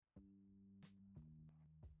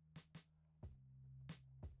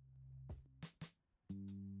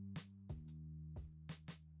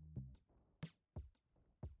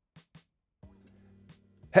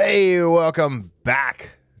Hey, welcome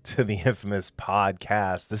back to the infamous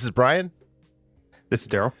podcast. This is Brian. This is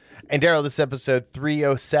Daryl. And Daryl, this is episode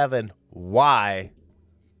 307. Why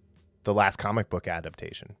the last comic book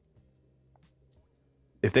adaptation?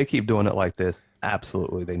 If they keep doing it like this,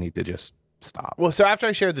 absolutely, they need to just stop. Well, so after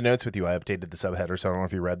I shared the notes with you, I updated the subheader, so I don't know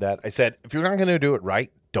if you read that. I said, if you're not going to do it right,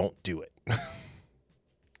 don't do it.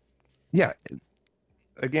 Yeah.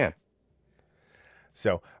 Again.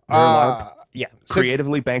 So, yeah.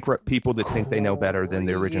 Creatively bankrupt people that think they know better than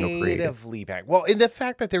the original creator. Well, in the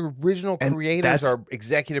fact that the original creators are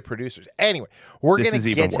executive producers. Anyway, we're going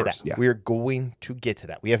to get to that. Yeah. We're going to get to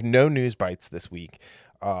that. We have no news bites this week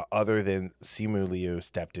other than Simu Liu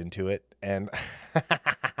stepped into it. And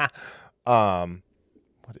what a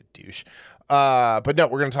douche. But no,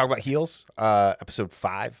 we're going to talk about Heels, episode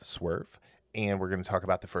 5, Swerve. And we're going to talk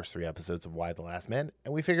about the first 3 episodes of Y the Last Man.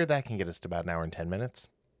 And we figured that can get us to about an hour and 10 minutes.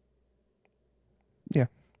 Yeah.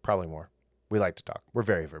 Probably more. We like to talk. We're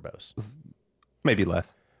very verbose. Maybe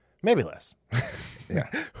less. Yeah.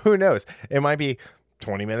 Who knows? It might be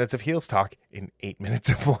 20 minutes of Heels talk and 8 minutes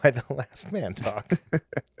of Why the Last Man talk.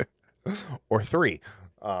 Or 3.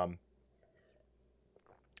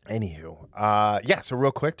 Anywho. Yeah, so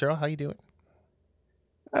real quick, Daryl, how you doing?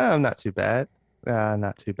 Not too bad.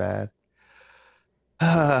 Not too bad.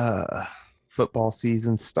 Football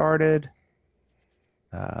season started.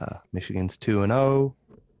 Michigan's 2-0,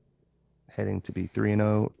 heading to be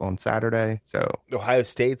 3-0 on Saturday. So Ohio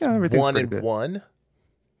State's 1-1.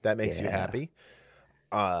 That makes you happy.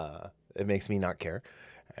 It makes me not care.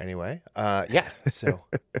 Anyway, yeah. So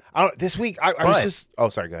this week I was just. Oh,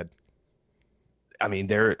 sorry. Go ahead. I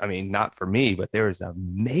mean, not for me, but there is a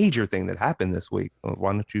major thing that happened this week.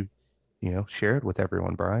 Why don't you share it with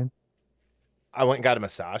everyone, Brian? I went and got a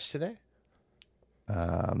massage today.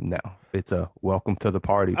 No, it's a welcome to the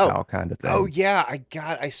party, pal kind of thing. Oh yeah,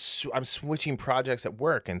 I'm switching projects at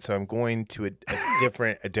work, and so I'm going to a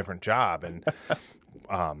different job, and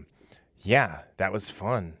yeah, that was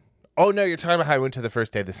fun. Oh no, you're talking about how I went to the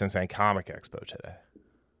first day of the Cincinnati Comic Expo today.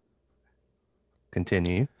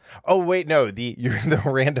 Continue. Oh wait, no, you're the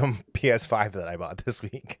random PS5 that I bought this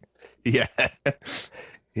week. Yeah.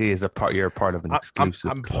 You're a part of an exclusive.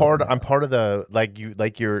 I'm part of the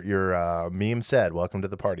your meme said. Welcome to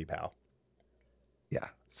the party, pal. Yeah.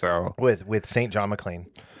 So with St. John McClane.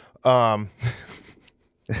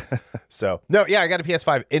 So no, yeah, I got a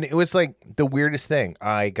PS5, and it was like the weirdest thing.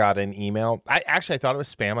 I got an email. I thought it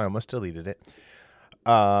was spam. I almost deleted it.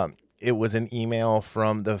 It was an email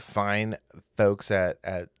from the fine folks at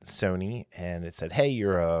Sony, and it said, "Hey,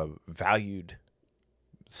 you're a valued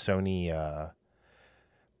Sony."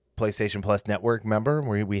 PlayStation Plus Network member,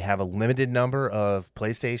 where we have a limited number of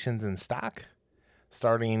PlayStations in stock.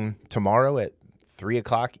 Starting tomorrow at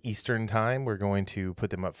 3:00 Eastern time, we're going to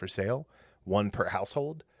put them up for sale, 1 per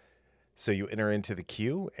household. So you enter into the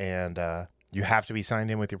queue, and you have to be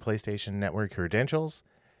signed in with your PlayStation Network credentials.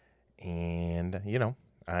 And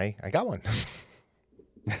I got one,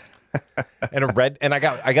 and I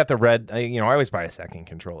got the red. I always buy a second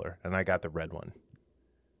controller, and I got the red one.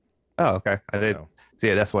 Oh, okay. I did. So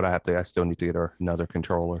yeah, that's what I have to. I still need to get another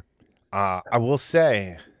controller. I will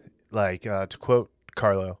say, to quote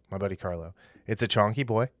Carlo, my buddy Carlo, it's a chonky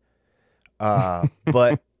boy,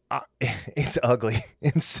 but it's ugly.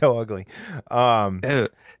 It's so ugly. It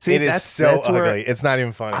is so ugly. It's not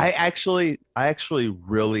even funny. I actually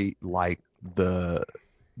really like the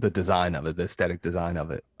design of it, the aesthetic design of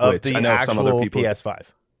it. Of the actual PS5.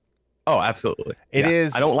 Oh, absolutely. It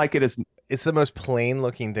is. I don't like it as. It's the most plain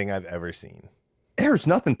looking thing I've ever seen. There's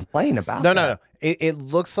nothing plain about it. No. It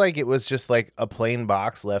looks like it was just like a plain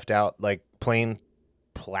box left out, like plain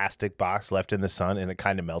plastic box left in the sun, and it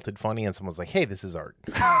kind of melted funny, and someone's like, "Hey, this is art."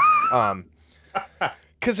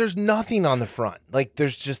 Because there's nothing on the front. Like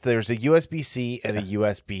there's a USB-C and a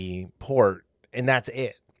USB port, and that's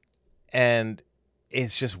it. And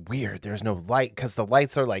it's just weird. There's no light because the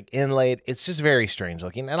lights are like inlaid. It's just very strange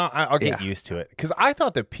looking, and I'll get used to it. Because I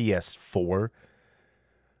thought the PS4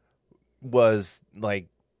 was like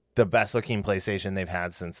the best looking PlayStation they've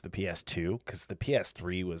had since the PS2. Because the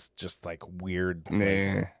PS3 was just like weird,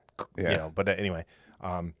 But anyway,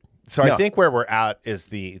 so I think where we're at is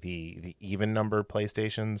the even number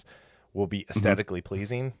PlayStations will be aesthetically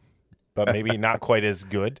pleasing, but maybe not quite as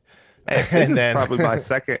good. Hey, this is probably my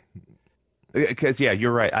second. Because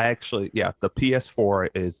you're right. The PS4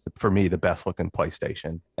 is for me the best looking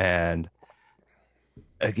PlayStation, and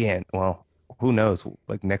again, well, who knows?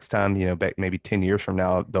 Like next time, maybe 10 years from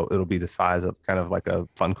now, it'll be the size of kind of like a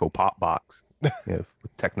Funko Pop box with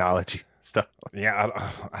technology. stuff. Yeah,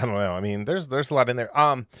 I don't know. I mean, there's a lot in there.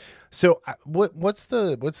 So what's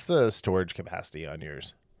the storage capacity on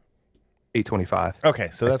yours? 825. Okay,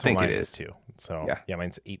 so that's what think mine it is is. too. So Yeah. yeah,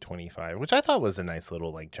 mine's 825, which I thought was a nice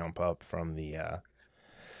little like jump up from the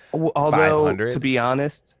Although 500. to be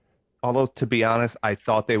honest, I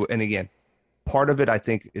thought they would. And again, part of it I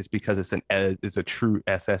think is because it's a true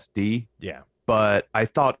SSD. Yeah. But I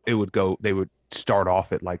thought they would start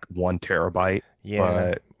off at like 1 terabyte. Yeah.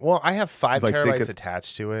 But Well, I have 5 like terabytes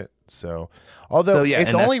attached to it. So, although yeah,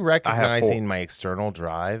 it's and only I have recognizing 4. my external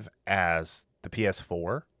drive as the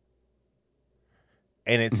PS4,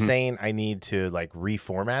 and it's Mhm. saying I need to like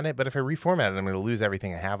reformat it. But if I reformat it, I'm going to lose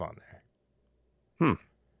everything I have on there.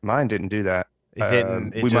 Mine didn't do that. It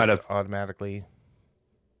didn't. It We just might have. automatically.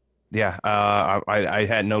 Yeah, I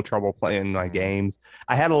had no trouble playing my games.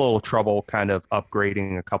 I had a little trouble kind of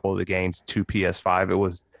upgrading a couple of the games to PS5. It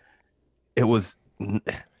was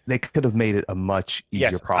they could have made it a much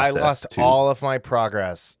easier process. I lost all of my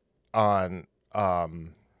progress on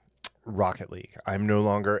Rocket League. I'm no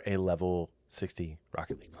longer a level 60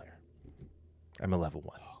 Rocket League player. I'm a level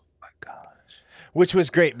 1. Oh my gosh. Which was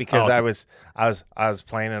great because I was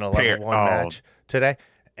playing in a level 1 match today,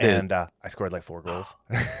 and I scored like 4 goals.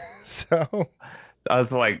 So I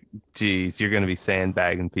was like, geez, you're gonna be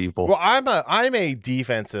sandbagging people. well, I'm a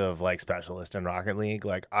defensive like specialist in Rocket League.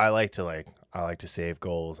 Like I like to save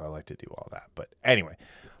goals. I like to do all that. But anyway,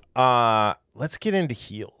 let's get into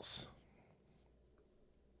heals,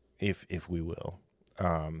 if we will.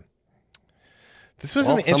 This was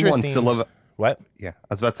an interesting. What? Yeah, I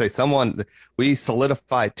was about to say we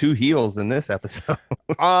solidified 2 heels in this episode.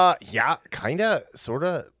 Yeah, kind of, sort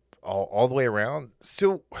of, all the way around.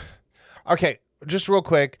 So, okay, just real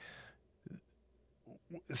quick.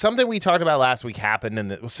 Something we talked about last week happened,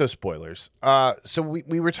 and so spoilers. So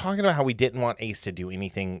we were talking about how we didn't want Ace to do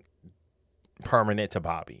anything permanent to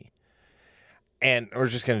Bobby. And we're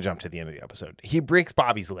just going to jump to the end of the episode. He breaks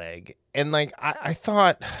Bobby's leg. And like, I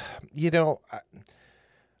thought,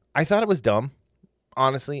 I thought it was dumb.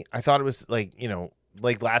 Honestly, I thought it was like,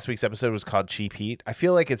 like last week's episode was called Cheap Heat. I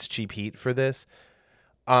feel like it's cheap heat for this.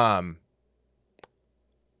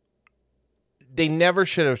 They never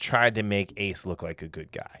should have tried to make Ace look like a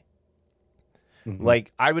good guy. Mm-hmm.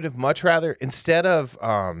 Like I would have much rather, instead of,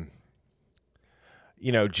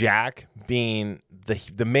 Jack being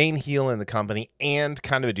the main heel in the company and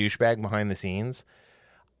kind of a douchebag behind the scenes,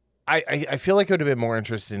 I feel like it would have been more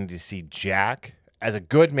interesting to see Jack as a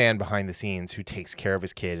good man behind the scenes who takes care of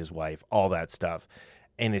his kid, his wife, all that stuff,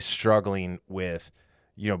 and is struggling with,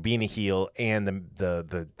 being a heel and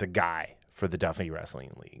the guy for the Duffy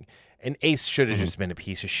Wrestling League. And Ace should have just been a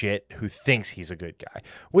piece of shit who thinks he's a good guy,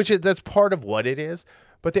 that's part of what it is.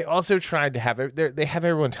 But they also tried to have they have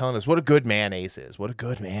everyone telling us what a good man Ace is. What a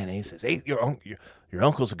good man Ace is. Ace, your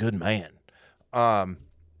uncle's a good man.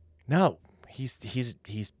 No, he's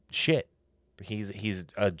shit. He's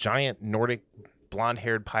a giant Nordic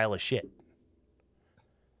blonde-haired pile of shit.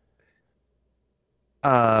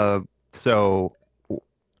 So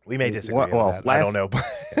we may disagree on that. I don't know.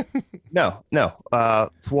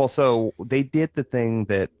 No. Well, so they did the thing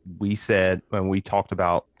that we said when we talked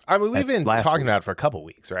about. I mean, we've been talking about it for a couple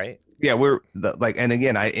weeks, right? Yeah, and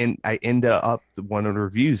again, I end up one of the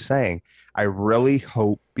reviews saying, I really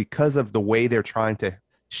hope, because of the way they're trying to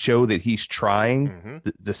show that he's trying,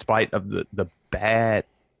 despite of the bad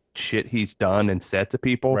shit he's done and said to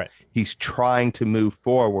people, right, he's trying to move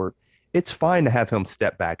forward. It's fine to have him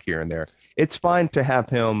step back here and there. It's fine to have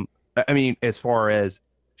him. I mean, as far as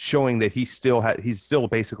showing that he's still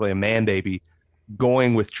basically a man baby,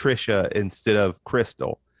 going with Trisha instead of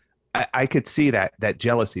Crystal. I could see that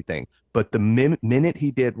jealousy thing, but the minute he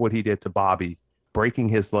did what he did to Bobby, breaking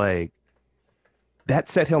his leg, that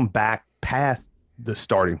set him back past the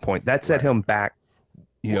starting point. That set him back,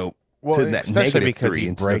 to that especially because -3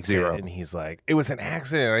 he breaks it 0. and he's like, it was an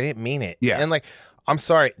accident. I didn't mean it. Yeah. And like, I'm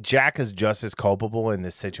sorry, Jack is just as culpable in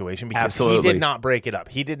this situation because he did not break it up.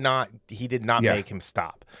 He did not make him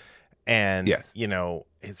stop. And it's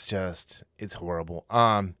horrible.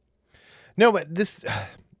 No, but this,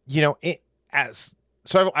 I've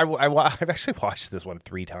actually watched this one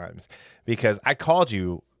 3 times because I called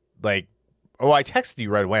you I texted you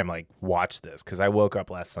right away. I'm like, watch this, because I woke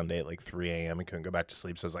up last Sunday at like 3 a.m. and couldn't go back to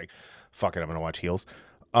sleep. So I was like, fuck it, I'm gonna watch Heels.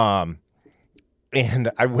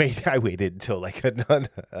 And I waited until like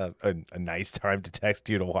a nice time to text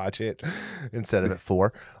you to watch it instead of at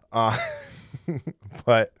 4.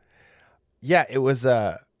 But yeah, it was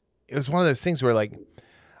one of those things where like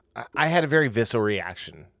I had a very visceral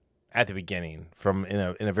reaction at the beginning from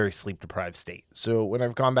in a very sleep deprived state. So when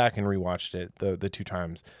I've gone back and rewatched it the 2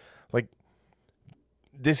 times, like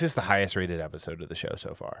this is the highest rated episode of the show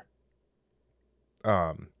so far.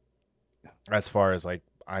 As far as like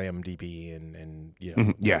IMDb and you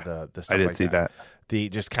know the stuff I did like see that. The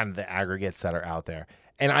just kind of the aggregates that are out there,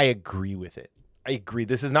 and I agree with it. I agree.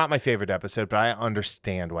 This is not my favorite episode, but I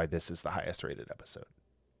understand why this is the highest rated episode.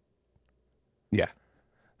 Yeah.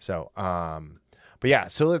 So, but yeah,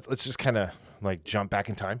 so let's just kind of like jump back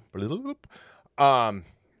in time.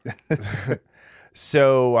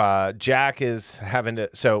 So Jack is having to.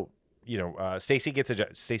 So you know, Stacy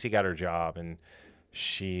got her job, and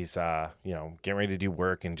she's you know, getting ready to do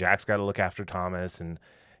work, and Jack's got to look after Thomas, and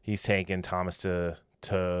he's taking Thomas to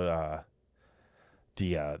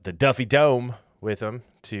the Duffy Dome with him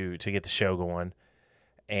to get the show going.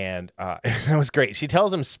 And that was great. She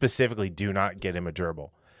tells him specifically, do not get him a gerbil.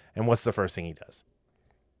 And what's the first thing he does?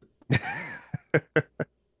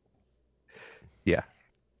 Yeah.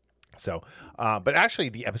 So, but actually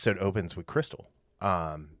the episode opens with Crystal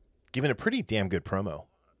giving a pretty damn good promo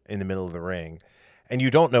in the middle of the ring. And you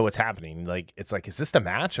don't know what's happening. Like, it's like, is this the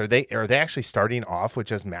match? Are they actually starting off with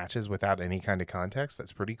just matches without any kind of context?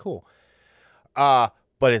 That's pretty cool. But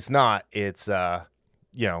it's not. It's,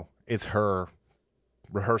 you know, it's her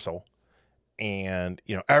rehearsal. And,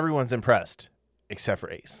 you know, everyone's impressed except for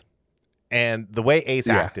Ace. And the way Ace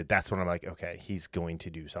acted, that's when I'm like, okay, he's going to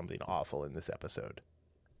do something awful in this episode.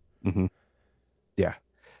 Mm-hmm. Yeah.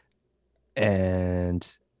 And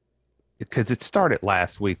because it started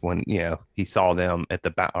last week when, you know, he saw them at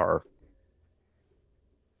the or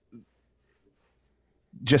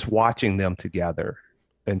just watching them together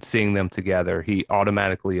and seeing them together, he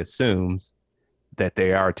automatically assumes that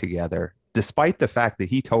they are together, despite the fact that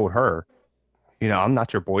he told her, you know, I'm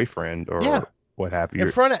not your boyfriend or what have you.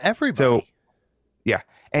 In front of everybody. So, yeah.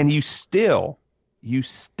 And you still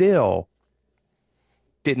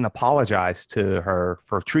didn't apologize to her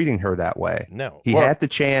for treating her that way. No. He had the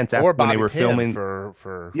chance after when they were Penn filming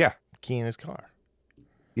for keying his car.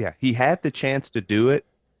 Yeah, he had the chance to do it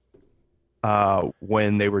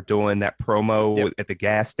when they were doing that promo at the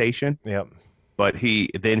gas station. Yep. But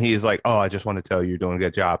he's like, "Oh, I just want to tell you you're doing a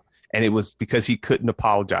good job." And it was because he couldn't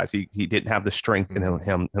apologize. He didn't have the strength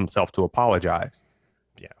in himself to apologize.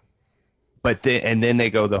 Yeah. But then they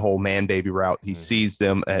go the whole man baby route. He sees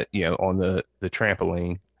them at, you know, on the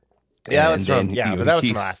trampoline. Yeah, that was but that was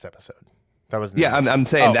from last episode. That was I'm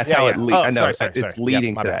saying that's how it leads. I know sorry. It's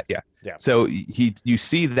leading to that. Yeah. So you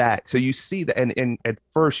see that. So you see that, and at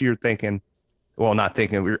first you're thinking, well, not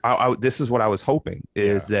thinking. This is what I was hoping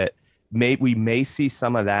is that we may see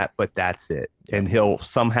some of that, but that's it. Yeah. And he'll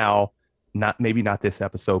somehow maybe not this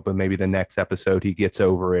episode, but maybe the next episode he gets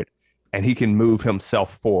over it. And he can move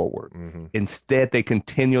himself forward. Mm-hmm. Instead, they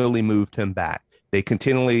continually moved him back. They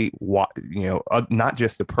continually, you know, not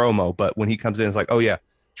just the promo, but when he comes in, it's like, oh yeah,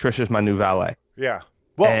 Trisha's my new valet. Yeah.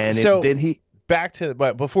 Well, and then he back to,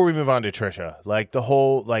 but before we move on to Trisha, like that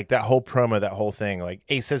whole promo, that whole thing, like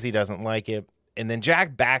Ace says he doesn't like it, and then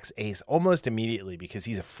Jack backs Ace almost immediately because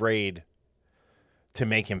he's afraid to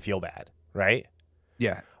make him feel bad, right?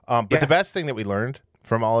 Yeah. But the best thing that we learned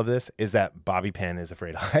from all of this is that Bobby Penn is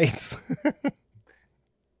afraid of heights.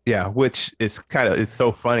 Yeah, which is it's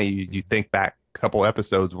so funny. You think back a couple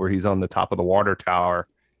episodes where he's on the top of the water tower.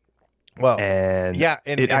 Well, and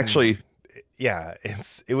it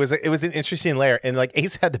was an interesting layer. And like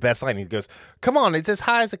Ace had the best line. He goes, "Come on, it's as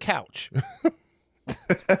high as a couch."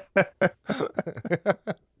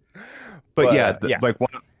 But like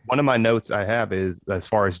one of my notes I have is, as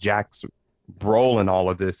far as Jack's role in all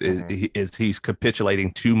of this is he's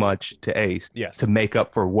capitulating too much to Ace to make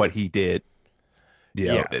up for what he did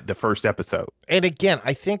the first episode. And again,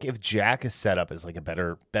 I think if Jack is set up as like a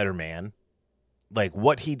better man, like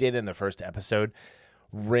what he did in the first episode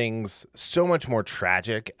rings so much more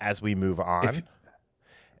tragic as we move on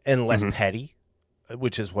and less petty,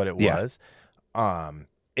 which is what it was. And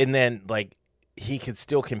then like he could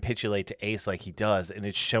still capitulate to Ace like he does, and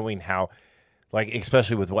it's showing how, like,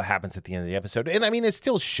 especially with what happens at the end of the episode. And I mean, it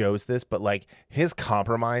still shows this, but like his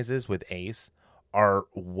compromises with Ace are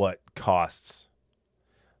what costs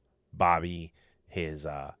Bobby his,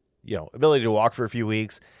 ability to walk for a few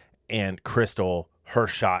weeks, and Crystal her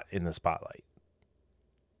shot in the spotlight.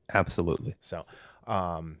 Absolutely. So,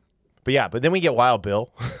 but then we get Wild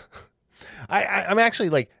Bill. I'm actually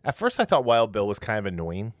like, at first I thought Wild Bill was kind of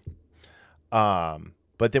annoying.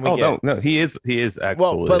 But then we no, he is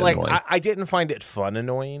actually but like annoying. I didn't find it fun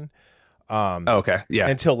annoying. Okay, yeah.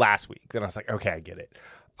 Until last week, then I was like, okay, I get it.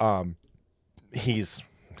 He's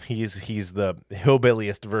the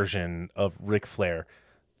hillbilliest version of Ric Flair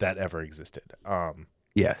that ever existed.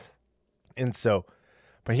 Yes. And so,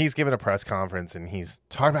 But he's giving a press conference and he's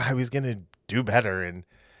talking about how he's going to do better, and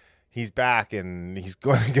he's back and he's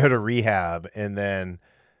going to go to rehab, and then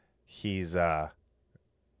he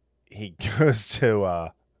goes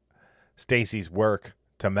to Stacy's work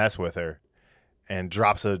to mess with her and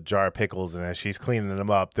drops a jar of pickles, and as she's cleaning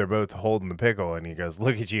them up, they're both holding the pickle, and he goes,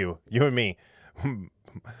 "Look at you and me,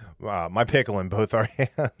 my pickle in both our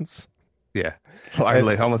hands." Yeah, I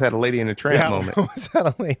almost had a Lady in the Tramp moment. Almost had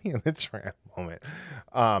a Lady in the Tramp moment.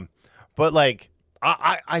 But like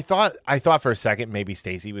I thought for a second maybe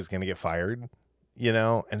Stacy was gonna get fired, and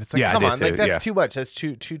it's like, come on, like that's too much. That's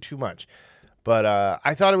too much. But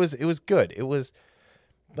I thought it was good. It was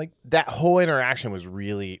like that whole interaction was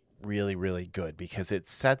really, really, really good because it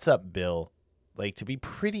sets up Bill like to be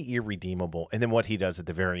pretty irredeemable, and then what he does at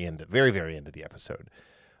the very end of the episode.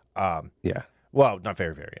 Well, not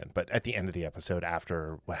very, very end, but at the end of the episode,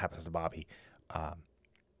 after what happens to Bobby,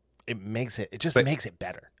 it makes it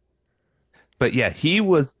better. But yeah, he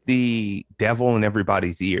was the devil in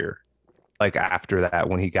everybody's ear. Like after that,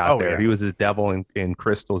 when he got there, he was the devil in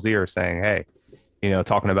Crystal's ear saying, "Hey,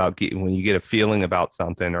 talking about when you get a feeling about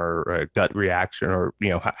something or a gut reaction or,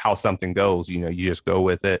 how something goes, you just go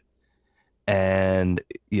with it." And,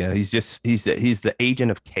 he's the agent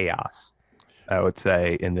of chaos, I would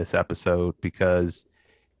say, in this episode, because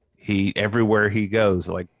everywhere he goes,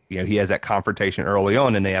 like, he has that confrontation early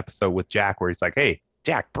on in the episode with Jack where he's like, "Hey,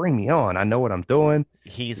 Jack, bring me on. I know what I'm doing."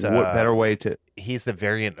 He's what better way to. He's the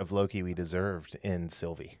variant of Loki we deserved in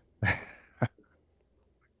Sylvie.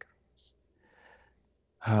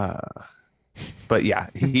 But yeah,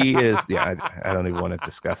 he is. Yeah, I don't even want to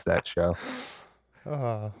discuss that show.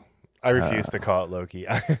 I refuse to call it Loki.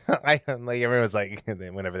 I like everyone's like,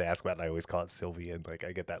 whenever they ask about it, I always call it Sylvie, and like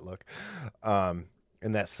I get that look, and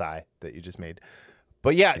that sigh that you just made.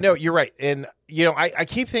 But yeah, no, you're right, and I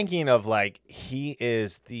keep thinking of like he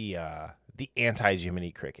is the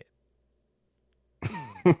anti-Jiminy Cricket.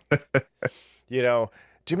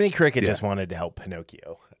 Jiminy Cricket just wanted to help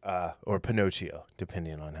Pinocchio, or Pinocchio,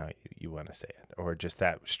 depending on how you want to say it, or just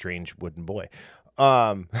that strange wooden boy.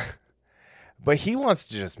 But he wants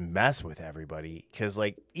to just mess with everybody because,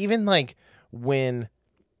 like, even like when,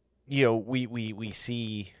 we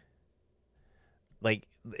see, like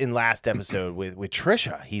in last episode with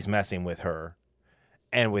Trisha, he's messing with her,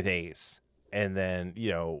 and with Ace, and then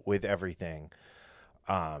with everything.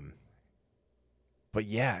 But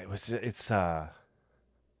yeah, it was so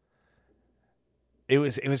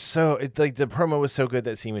like the promo was so good,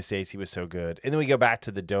 that scene with Stacey was so good, and then we go back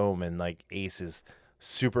to the dome and like Ace is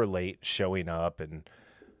super late showing up, and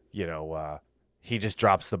he just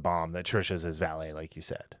drops the bomb that Trisha's his valet, like you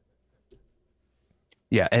said.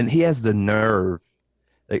 Yeah, and he has the nerve.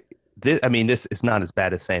 Like this, I mean, this is not as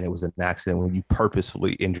bad as saying it was an accident when you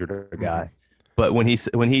purposefully injured a guy. Mm-hmm. But when he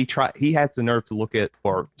has the nerve to look at,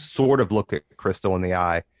 or sort of look at Crystal in the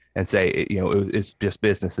eye and say, it's just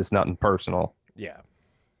business. It's nothing personal. Yeah.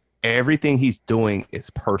 Everything he's doing is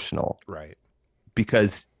personal. Right.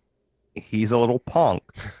 Because he's a little punk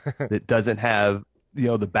that doesn't have,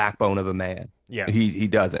 the backbone of a man. Yeah. He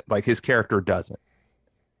doesn't. Like, his character doesn't.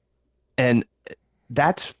 And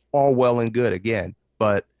that's all well and good again,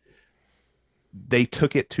 but they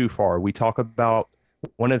took it too far. We talk about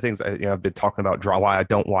one of the things I've been talking about why I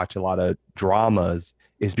don't watch a lot of dramas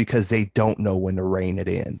is because they don't know when to rein it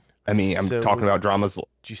in. I mean, I'm talking about dramas.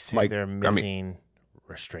 Did you say they're missing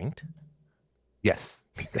restraint? Yes.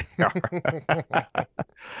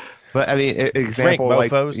 But I mean, example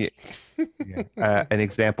like an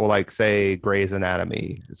example like, say, Grey's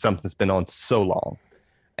Anatomy. Something's been on so long,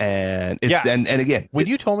 and and again, when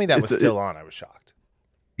you told me that was still on, I was shocked.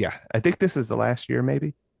 Yeah, I think this is the last year,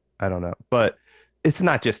 maybe. I don't know, but it's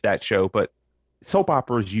not just that show, but soap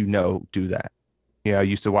operas, do that. I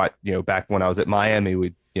used to watch, back when I was at Miami,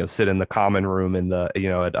 we'd, sit in the common room in the,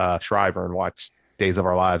 at Shriver and watch Days of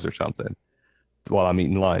Our Lives or something while I'm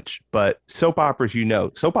eating lunch. But soap operas,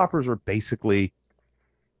 soap operas are basically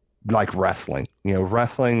like wrestling.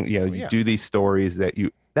 Wrestling, you do these stories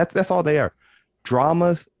that's all they are.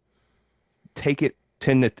 Dramas tend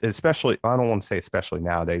to, especially, I don't want to say especially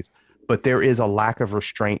nowadays, but there is a lack of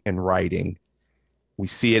restraint in writing. We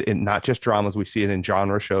see it in not just dramas, we see it in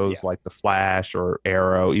genre shows like The Flash or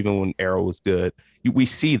Arrow, even when Arrow was good. We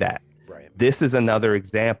see that. Right. This is another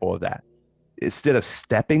example of that. Instead of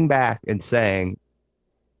stepping back and saying,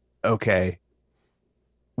 okay,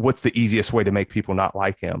 what's the easiest way to make people not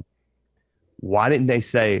like him? Why didn't they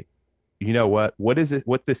say, what is it,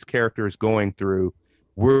 what this character is going through?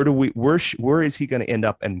 Where is he going to end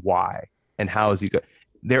up, and why? And how is he going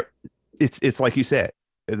there? It's like you said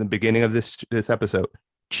in the beginning of this episode,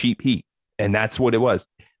 cheap heat. And that's what it was.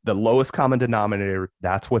 The lowest common denominator,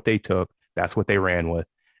 that's what they took. That's what they ran with.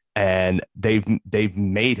 And they've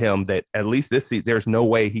made him that at least this season, there's no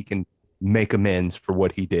way he can make amends for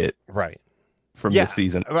what he did. Right. From this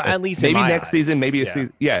season. At least maybe next eyes. season, maybe a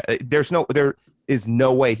season. Yeah. There is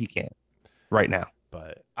no way he can right now.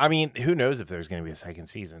 But I mean, who knows if there's going to be a second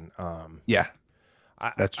season? Yeah.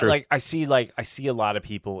 That's true. I see a lot of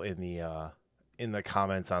people in the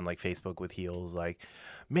comments on like Facebook with heels like,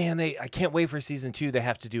 man, I can't wait for season 2. They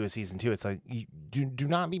have to do a season 2. It's like, you do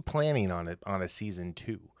not be planning on it on a season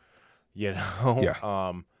 2, you know?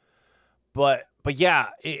 Yeah. But yeah,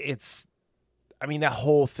 it's, I mean, that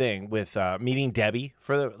whole thing with meeting Debbie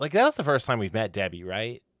that was the first time we've met Debbie,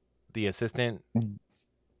 right? The assistant.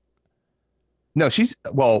 No, she's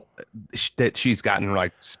gotten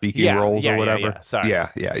like speaking roles or whatever. Yeah. Sorry.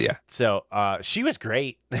 Yeah. So she was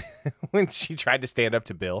great when she tried to stand up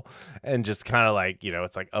to Bill and just kind of like,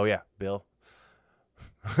 it's like, oh yeah, Bill,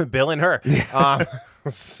 Bill and her.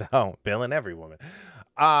 So Bill and every woman.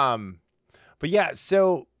 But yeah,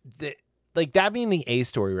 so that being the A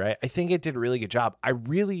story, right? I think it did a really good job. I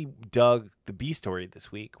really dug the B story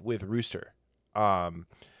this week with Rooster.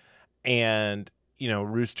 And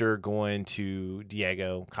Rooster going to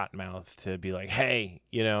Diego Cottonmouth to be like, hey,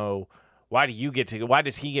 why does he get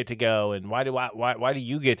to go? And why do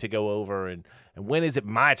you get to go over? And when is it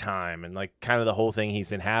my time? And like kind of the whole thing he's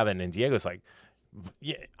been having. And Diego's like,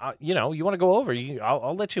 yeah, you want to go over?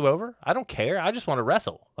 I'll let you over. I don't care. I just want to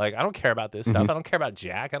wrestle. Like, I don't care about this stuff. I don't care about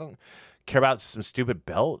Jack. I don't care about some stupid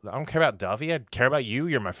belt. I don't care about Duffy. I care about you.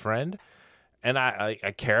 You're my friend. And I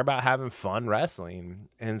care about having fun wrestling.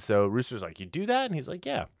 And so Rooster's like, you do that? And he's like,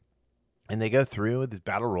 yeah. And they go through with this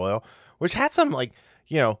battle royal, which had some like,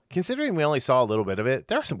 considering we only saw a little bit of it,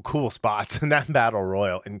 there are some cool spots in that battle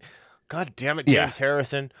royal. And God damn it, James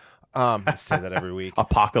Harrison. I say that every week.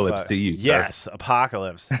 Apocalypse to you, sir. Yes,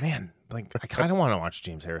 Apocalypse. Man, like I kind of want to watch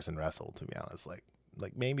James Harrison wrestle, to be honest. Like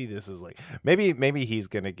maybe this is like maybe he's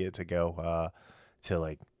gonna get to go to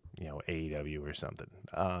like AEW or something.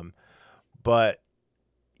 But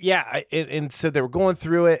yeah, and so they were going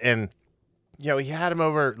through it, and he had him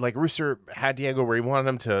over. Like Rooster had Diego where he wanted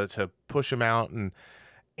him to push him out and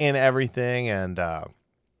everything, and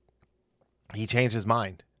he changed his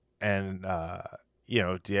mind, and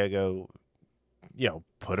Diego,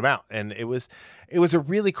 put him out, and it was a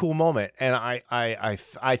really cool moment, and I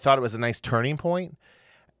thought it was a nice turning point.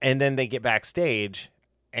 And then they get backstage,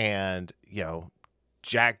 and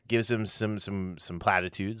Jack gives him some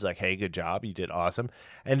platitudes like, hey, good job, you did awesome.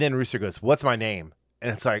 And then Rooster goes, what's my name?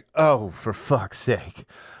 And it's like, oh, for fuck's sake.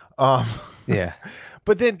 Yeah.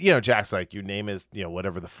 But then, Jack's like, your name is,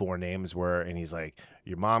 whatever the 4 names were. And he's like,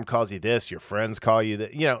 your mom calls you this, your friends call you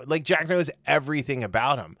that, like Jack knows everything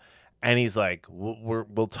about him. And he's like,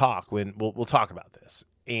 we'll talk we'll talk about this.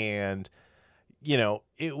 And,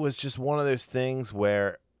 it was just one of those things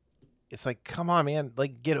where it's like, come on, man,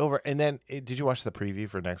 like get over. And then did you watch the preview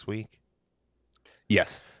for next week?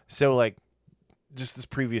 Yes. So like just this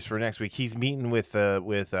preview for next week, he's meeting with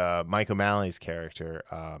Mike O'Malley's character,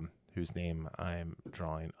 whose name I'm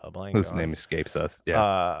drawing a blank on. Whose name escapes us.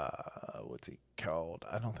 Yeah. What's he called?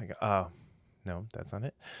 I don't think. No, that's not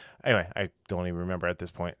it. Anyway, I don't even remember at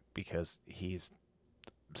this point because it's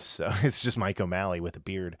just Mike O'Malley with a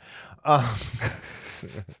beard.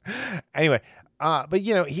 Anyway, but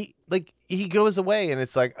he goes away, and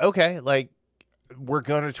it's like, okay, like we're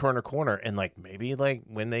gonna turn a corner, and like maybe like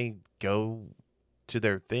when they go to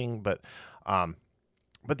their thing, but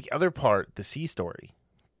the other part, the C story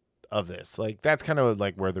of this, like that's kind of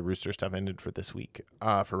like where the Rooster stuff ended for this week,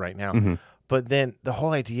 for right now. Mm-hmm. But then the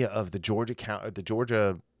whole idea of the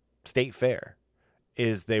Georgia State Fair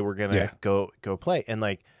is they were gonna go play, and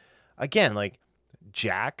like again, like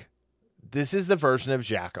Jack, this is the version of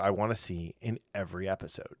Jack I want to see in every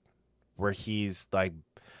episode, where he's like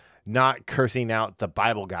not cursing out the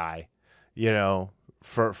Bible guy,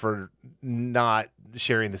 for not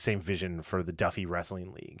sharing the same vision for the Duffy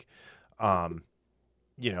Wrestling League,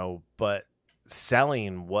 but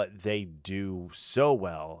selling what they do so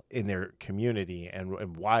well in their community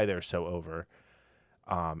and why they're so over.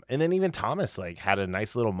 And then even Thomas like had a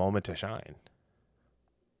nice little moment to shine.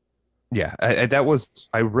 Yeah,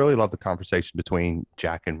 I really love the conversation between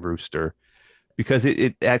Jack and Rooster, because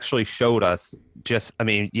it actually showed us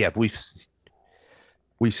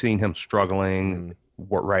we've seen him struggling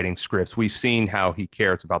writing scripts. We've seen how he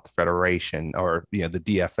cares about the Federation or the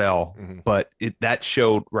DFL, but that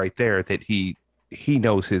showed right there that he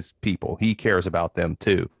knows his people. He cares about them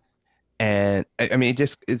too. And I mean,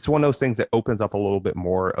 it's one of those things that opens up a little bit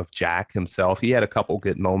more of Jack himself. He had a couple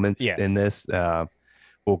good moments in this,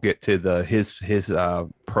 we'll get to his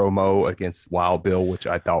promo against Wild Bill, which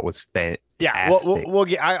I thought was fantastic. Yeah, we'll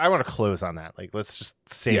get. I want to close on that. Like, let's just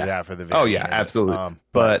save that for the very Oh yeah, end. absolutely.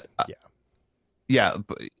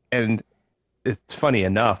 And it's funny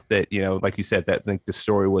enough that like you said, that I think the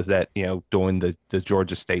story was that doing the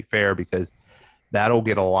Georgia State Fair, because that'll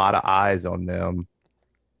get a lot of eyes on them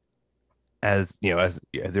as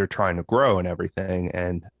they're trying to grow and everything.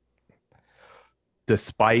 And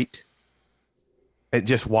despite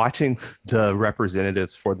just watching the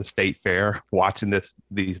representatives for the state fair watching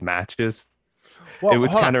these matches, it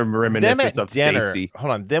was kind of reminiscent of Stacy.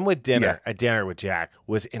 Hold on, them with dinner at dinner with Jack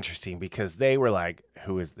was interesting because they were like,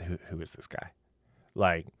 who is this guy?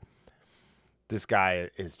 Like, this guy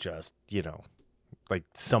is just like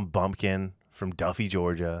some bumpkin from Duffy,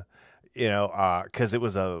 Georgia, because it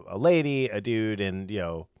was a lady, a dude, and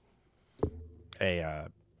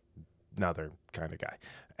another kind of guy,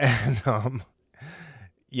 and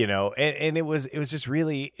and it was just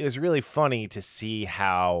really funny to see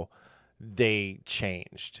how they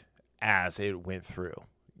changed as it went through,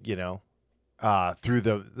 through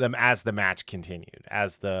them as the match continued,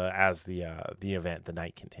 as the event, the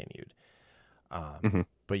night continued.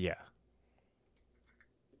 But yeah.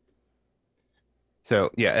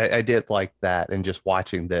 So yeah, I did like that, and just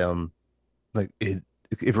watching them, like it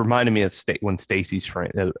reminded me of when Stacy's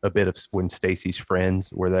friend, a bit of when Stacy's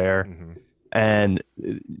friends were there, and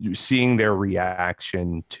seeing their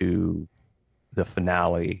reaction to the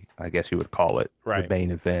finale, I guess you would call it, the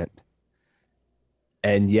main event,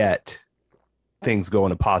 and yet things go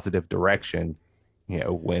in a positive direction.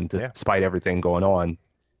 When despite everything going on,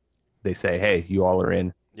 they say, "Hey, you all are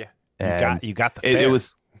in." Yeah, and you got the fair.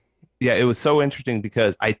 It was so interesting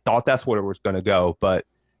because I thought that's what it was going to go, but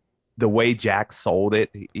the way Jack sold it,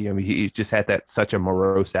 he just had such a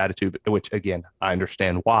morose attitude, which again, I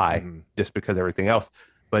understand why, just because everything else.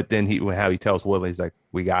 But then how he tells Willie, he's like,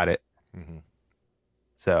 "We got it."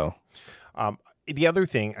 So, the other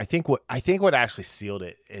thing, I think what actually sealed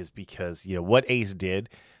it is because what Ace did,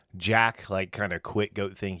 Jack like kind of quit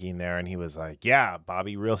goat thinking there, and he was like, "Yeah,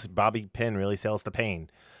 Bobby Pin really sells the pain."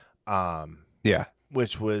 Yeah.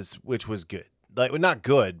 Which was good. Like, well, not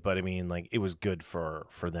good, but I mean, like, it was good for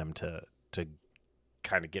them to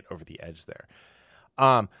kind of get over the edge there.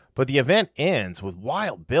 But the event ends with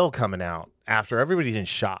Wild Bill coming out after everybody's in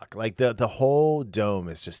shock. Like the whole dome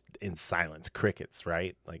is just in silence, crickets,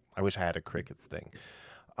 right? Like, I wish I had a crickets thing.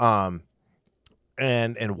 And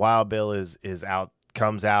Wild Bill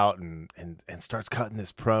comes out and starts cutting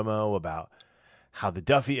this promo about how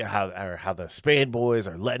the Spade Boys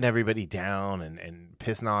are letting everybody down and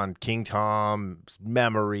pissing on King Tom's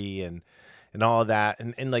memory and all of that.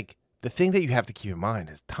 And like, the thing that you have to keep in mind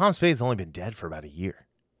is Tom Spade's only been dead for about a year.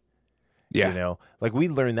 Yeah. Like, we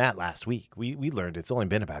learned that last week. We learned it's only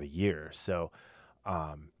been about a year. So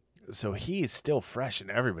he is still fresh in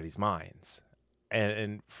everybody's minds.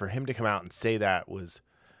 And for him to come out and say that was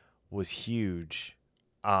huge.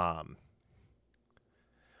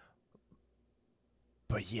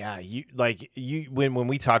 But yeah, when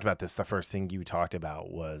we talked about this, the first thing you talked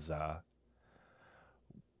about was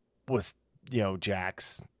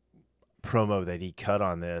Jack's promo that he cut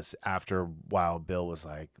on this after Wild Bill was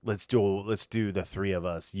like, let's do the three of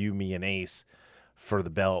us, you, me, and Ace, for the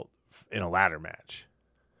belt in a ladder match.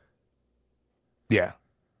 Yeah,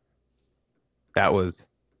 that was.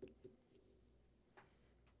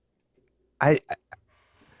 I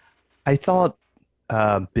thought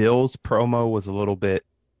Bill's promo was a little bit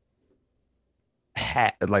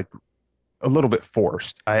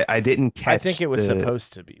forced. I didn't catch. I think it was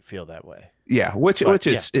supposed to feel that way. Yeah, which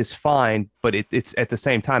is fine, but it's at the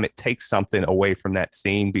same time it takes something away from that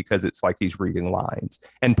scene because it's like he's reading lines.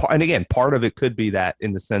 And again, part of it could be that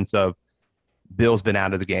in the sense of Bill's been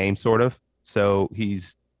out of the game, sort of, so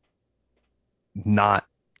he's not,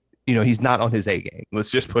 he's not on his A game.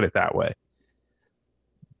 Let's just put it that way.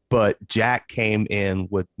 But Jack came in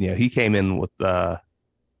with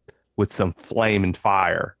some flame and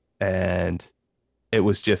fire, and it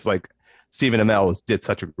was just like Stephen Amell did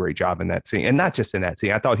such a great job in that scene, and not just in that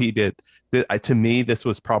scene. I thought he did. To me, this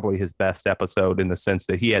was probably his best episode in the sense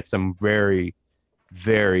that he had some very,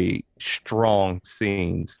 very strong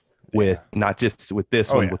scenes with not just with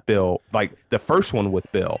this one with Bill, like the first one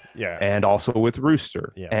with Bill, and also with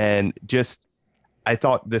Rooster, and just. I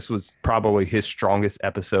thought this was probably his strongest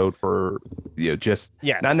episode for,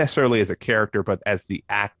 not necessarily as a character, but as the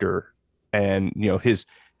actor, and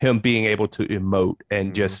him being able to emote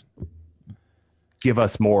and just give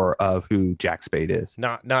us more of who Jack Spade is.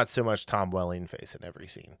 Not so much Tom Welling face in every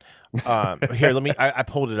scene. Here, I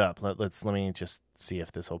pulled it up. Let me just see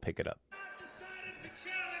if this will pick it up.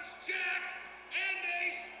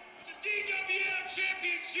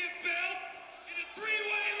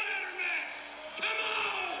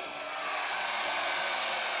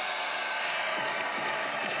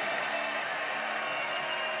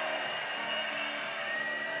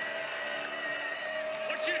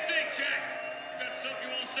 Jack, you got something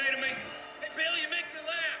you want to say to me? Hey, Bill, you make me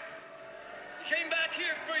laugh. You came back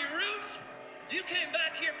here for your roots? You came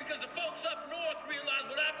back here because the folks up north realized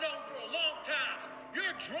what I've known for a long time.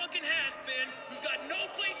 You're a drunken has-been who's got no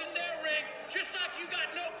place in their ring, just like you got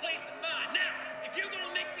no place in mine. Now, if you're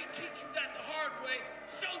gonna make me teach you that the hard way,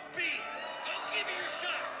 so be it. I'll give you your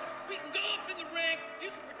shot. We can go up in the ring,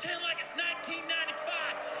 you can pretend like it's 1995,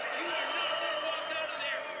 but you are not gonna walk out of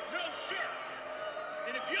there, no sir.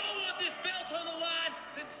 And if you don't want this belt on the line,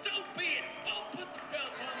 then so be it. I'll put the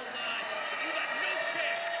belt on the line, but you got no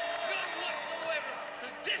chance, none whatsoever,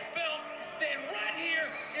 because this belt is staying right here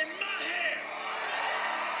in my hands.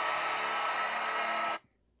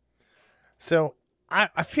 So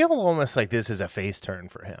I feel almost like this is a face turn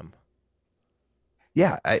for him.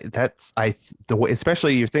 Yeah, the way,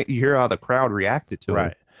 especially you hear how the crowd reacted to him.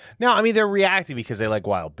 Right. Now, I mean, they're reacting because they like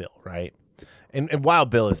Wild Bill, right? And Wild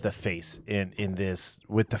Bill is the face in this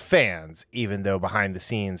with the fans, even though behind the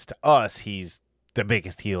scenes to us, he's the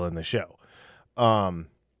biggest heel in the show. But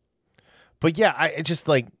yeah, I just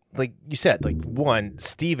like you said, like one,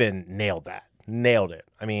 Steven nailed it.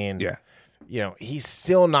 I mean, yeah. You know, he's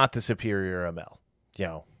still not the superior ML. You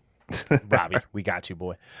know, Robbie, we got you,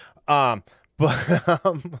 boy. But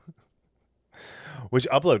which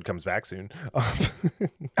upload comes back soon.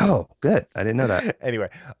 Oh, good. I didn't know that. Anyway,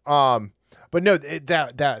 but no,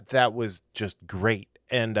 that was just great.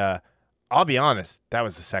 And I'll be honest, that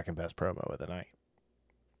was the second best promo of the night.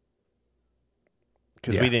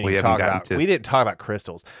 Because we didn't talk about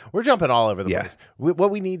crystals. We're jumping all over the place. What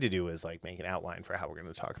we need to do is like make an outline for how we're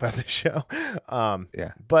going to talk about this show.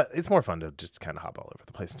 But it's more fun to just kind of hop all over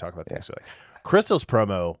the place and talk about things. So like Crystal's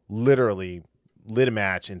promo literally lit a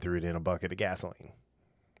match and threw it in a bucket of gasoline.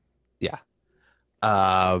 Yeah.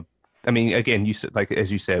 I mean, again, you said, like,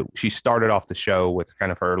 as you said, she started off the show with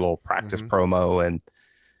kind of her little practice promo, and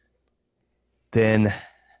then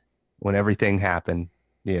when everything happened,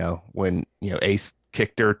 when Ace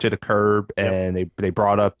kicked her to the curb, and they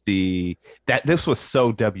brought up that this was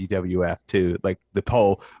so WWF too, like the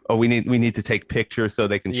poll. Oh, we need to take pictures so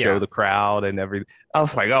they can show the crowd and everything. I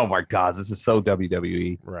was like, oh my God, this is so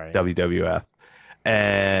WWE, right? WWF.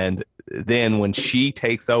 And then when she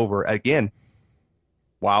takes over again,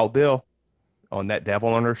 Wild Bill on that devil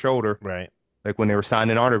on her shoulder, right? Like when they were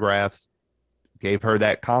signing autographs, gave her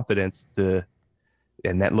that confidence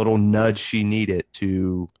and that little nudge she needed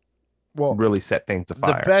to really set things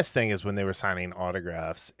afire. The best thing is when they were signing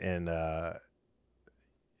autographs and the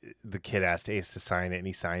kid asked Ace to sign it, and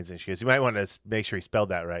he signs it, and she goes, "You might want to make sure he spelled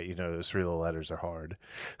that right. Those 3 little letters are hard."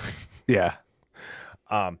 Yeah.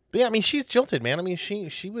 But yeah, I mean, she's jilted, man. I mean,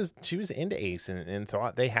 she was into Ace and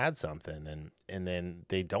thought they had something, and then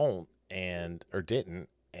they don't or didn't,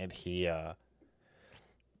 and he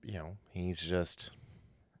he's just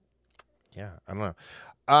I don't know.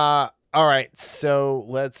 All right, so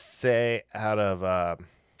let's say let's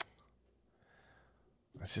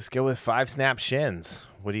just go with 5 snap shins.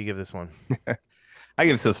 What do you give this one? I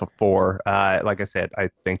give this a 4. Like I said, I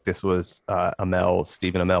think this was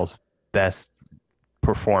Stephen Amell's best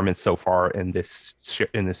performance so far in this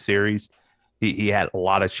series. He had a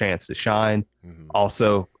lot of chance to shine.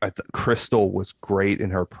 Also, Crystal was great in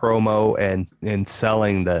her promo and in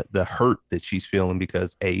selling the hurt that she's feeling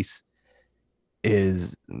because Ace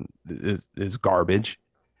is garbage.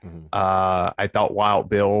 I thought Wild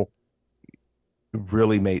Bill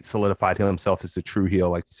really solidified himself as a true heel,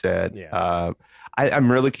 like you said. Yeah.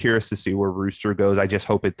 I'm really curious to see where Rooster goes. I just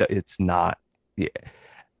hope it's not. Yeah.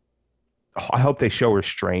 I hope they show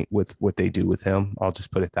restraint with what they do with him. I'll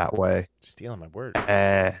just put it that way. Stealing my word.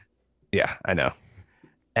 Yeah, I know.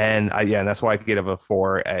 And and that's why I give it a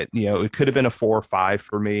 4. It could have been a 4 or 5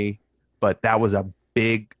 for me, but that was a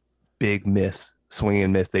big swing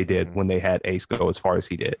and miss they did when they had Ace go as far as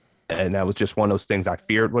he did. And that was just one of those things I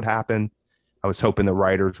feared would happen. I was hoping the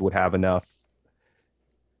writers would have enough,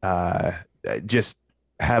 just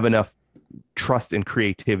have enough trust and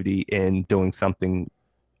creativity in doing something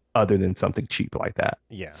other than something cheap like that.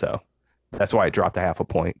 Yeah. So that's why it dropped a 0.5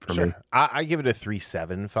 point for me. I give it a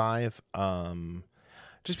 3.75.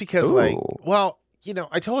 Just because, I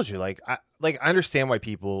told you, I understand why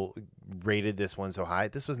people rated this one so high.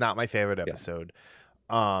 This was not my favorite episode.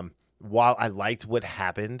 While I liked what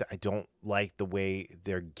happened, I don't like the way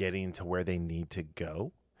they're getting to where they need to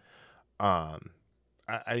go. I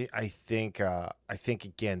think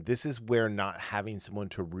again, this is where not having someone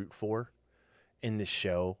to root for in this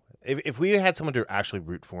show. If we had someone to actually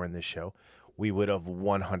root for in this show, we would have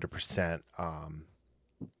 100%.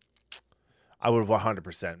 I would have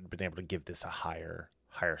 100% been able to give this a higher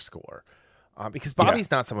score, because Bobby's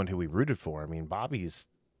not someone who we rooted for. I mean, Bobby's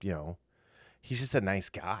he's just a nice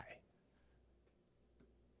guy.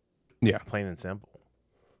 Yeah. Plain and simple.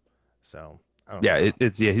 So I don't Yeah, know.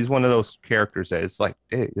 he's one of those characters that it's like,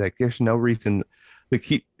 hey, like there's no reason, like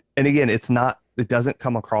and again, it doesn't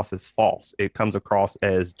come across as false. It comes across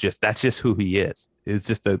as that's just who he is. He's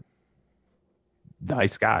just a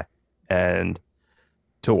nice guy, and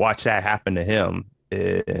to watch that happen to him,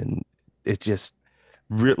 and it just,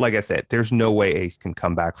 like I said, there's no way Ace can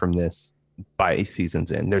come back from this by a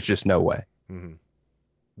season's end. There's just no way.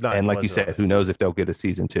 Mm-hmm. And like you said, who knows if they'll get a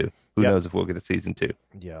season 2? Who knows if we'll get a season 2?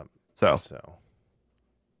 Yeah. So,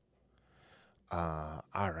 all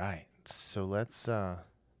right. So let's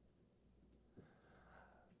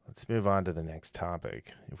move on to the next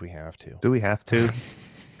topic if we have to. Do we have to?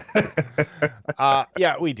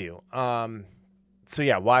 Yeah, we do. So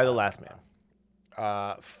yeah, Why the Last Man?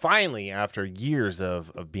 Finally, after years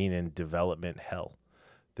of being in development hell,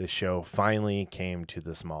 the show finally came to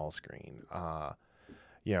the small screen.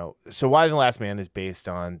 So Why the Last Man is based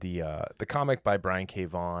on the comic by Brian K.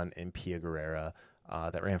 Vaughan and Pia Guerrera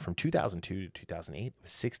that ran from 2002 to 2008. It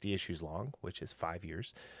was 60 issues long, which is 5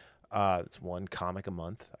 years. It's one comic a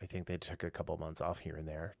month. I think they took a couple of months off here and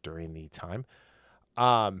there during the time.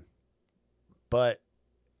 But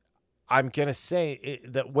I'm gonna say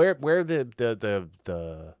that where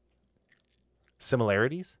the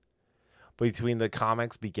similarities between the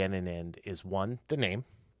comics begin and end is 1, the name,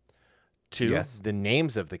 2, the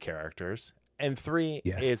names of the characters, and 3,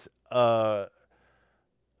 it's a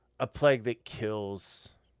plague that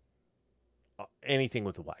kills anything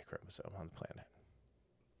with the Y chromosome on the planet.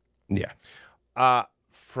 Yeah.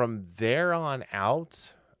 From there on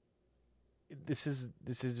out, this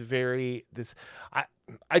is very this.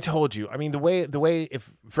 I told you. I mean, the way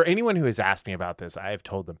if for anyone who has asked me about this, I have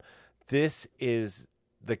told them this is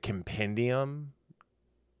the compendium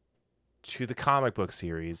to the comic book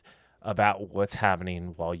series about what's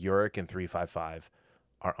happening while Yorick and 355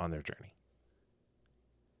 are on their journey.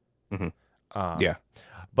 Mm-hmm. Yeah.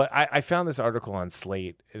 But I found this article on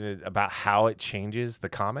Slate about how it changes the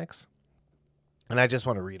comics. And I just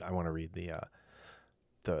want to read. I want to read the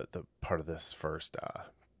part of this first.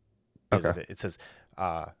 Okay. It says,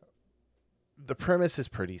 the premise is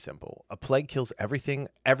pretty simple. A plague kills everything,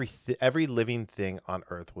 every living thing on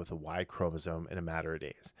Earth with a Y chromosome in a matter of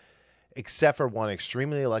days, except for one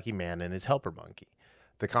extremely lucky man and his helper monkey.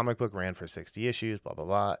 The comic book ran for 60 issues. Blah blah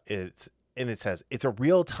blah. It says it's a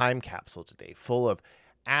real time capsule today, full of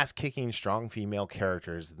ass-kicking strong female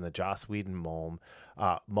characters in the Joss Whedon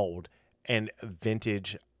mold. And the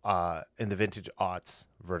vintage aughts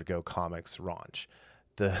Vertigo Comics raunch.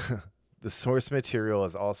 The source material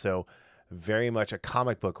is also very much a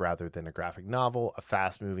comic book rather than a graphic novel, a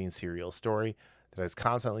fast-moving serial story that is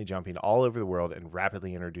constantly jumping all over the world and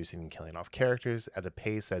rapidly introducing and killing off characters at a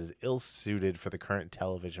pace that is ill-suited for the current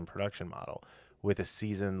television production model, with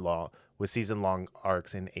season-long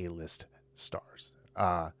arcs and A-list stars.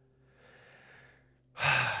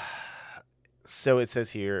 So it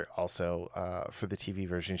says here also, for the TV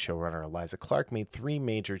version, showrunner Eliza Clark made 3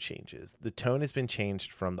 major changes. The tone has been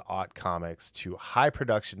changed from the aught comics to high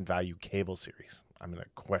production value cable series. I'm going to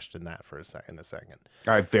question that for a second.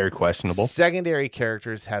 All right, very questionable. Secondary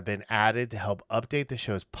characters have been added to help update the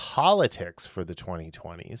show's politics for the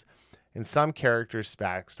 2020s. And some characters'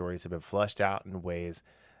 backstories have been fleshed out in ways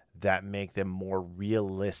that make them more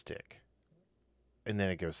realistic. And then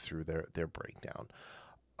it goes through their breakdown.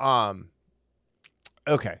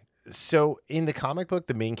 Okay, so in the comic book,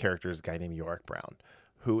 the main character is a guy named Yorick Brown,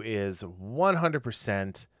 who is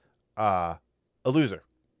 100% a loser.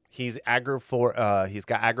 He's he's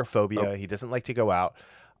got agoraphobia. Oh. He doesn't like to go out.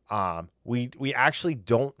 We actually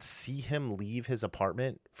don't see him leave his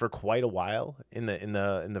apartment for quite a while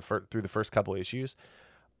through the first couple issues.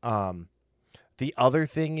 The other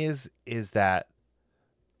thing is that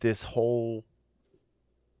this whole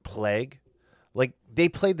plague, like, they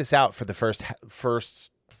played this out for the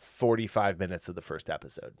first 45 minutes of the first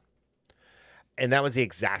episode. And that was the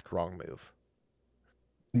exact wrong move.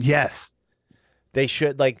 Yes. They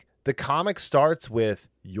should, the comic starts with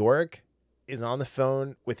Yorick is on the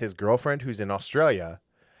phone with his girlfriend who's in Australia,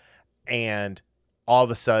 and all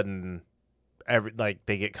of a sudden,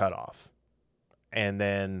 they get cut off. And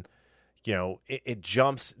then, it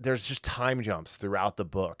jumps. There's just time jumps throughout the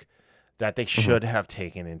book that they should have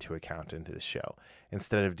taken into account into the show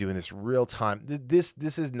instead of doing this real time. This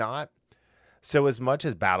is not so, as much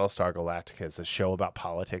as Battlestar Galactica is a show about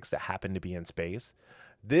politics that happened to be in space.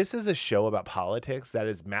 This is a show about politics that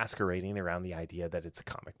is masquerading around the idea that it's a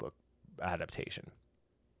comic book adaptation.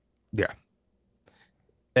 Yeah.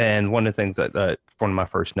 And one of the things that one of my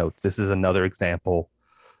first notes, this is another example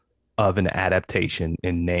of an adaptation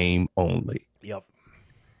in name only. Yep.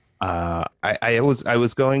 I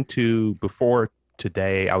was going to, before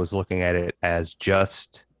today, I was looking at it as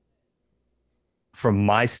just from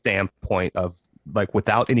my standpoint of like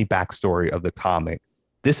without any backstory of the comic,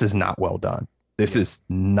 this is not well done. This is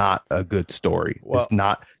not a good story. Well, it's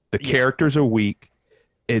not, the characters are weak.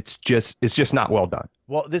 It's just not well done.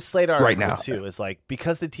 Well, this Slate article right now too is like,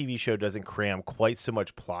 because the TV show doesn't cram quite so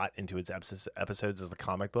much plot into its episodes as the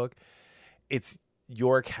comic book, it's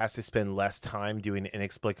York has to spend less time doing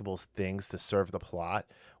inexplicable things to serve the plot,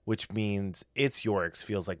 which means its Yorks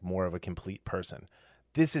feels like more of a complete person.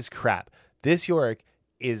 This is crap. This York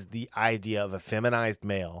is the idea of a feminized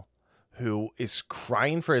male who is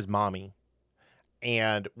crying for his mommy,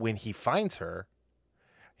 and when he finds her,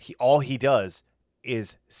 all he does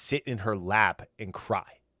is sit in her lap and cry.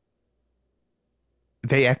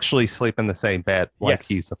 They actually sleep in the same bed like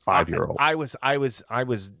he's a 5-year-old. I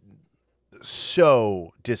was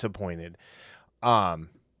so disappointed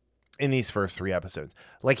in these first 3 episodes.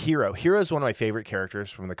 Like Hero's one of my favorite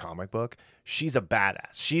characters from the comic book. She's a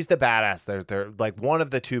badass. She's the badass. They're like one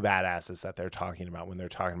of the 2 badasses that they're talking about when they're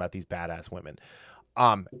talking about these badass women.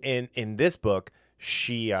 In this book,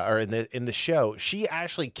 she or in the show, she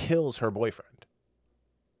actually kills her boyfriend.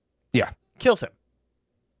 Yeah. Kills him.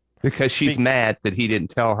 Because she's mad that he didn't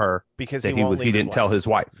tell her because that he didn't tell his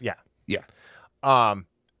wife. Yeah. Yeah.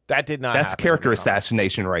 That did not That's happen character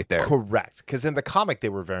assassination right there. Correct. Because in the comic, they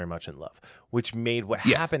were very much in love, which made what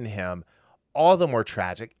happened to him all the more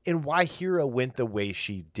tragic, and why Hero went the way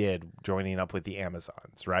she did, joining up with the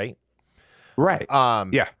Amazons, right? Right.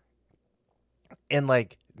 Yeah. And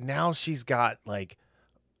like now she's got like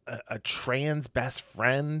a trans best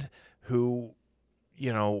friend who,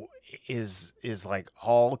 you know, is like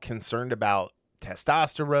all concerned about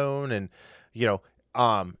testosterone, and you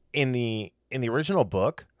know, in the original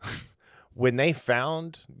book, when they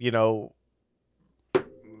found, you know,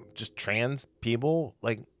 just trans people,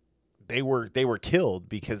 like they were killed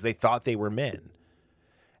because they thought they were men,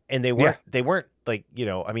 and they weren't like, you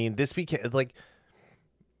know, I mean, this became like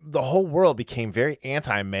the whole world became very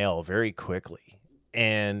anti-male very quickly,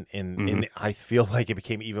 and I feel like it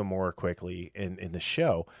became even more quickly in the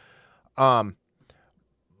show.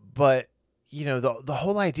 But you know, the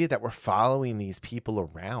whole idea that we're following these people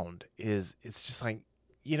around it's just like,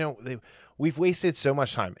 you know, we've wasted so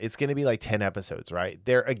much time. It's going to be like 10 episodes, right?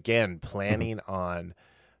 They're again planning on,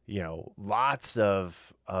 you know, lots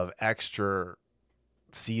of extra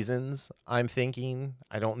seasons. I'm thinking,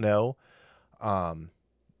 I don't know.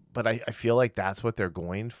 But I feel like that's what they're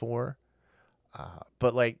going for.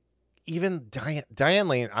 But like even Diane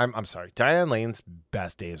Lane, I'm sorry, Diane Lane's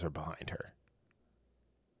best days are behind her.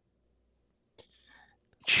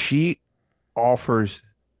 She offers,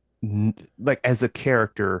 like, as a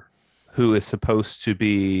character who is supposed to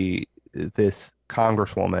be this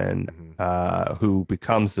congresswoman who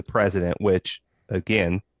becomes the president, which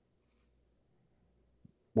again,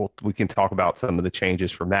 well, we can talk about some of the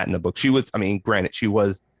changes from that in the book. She was, I mean, granted, she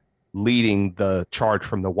was leading the charge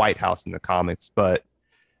from the White House in the comics, but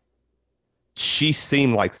she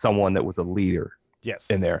seemed like someone that was a leader.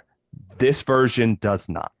 Yes. In there. This version does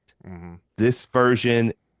not. This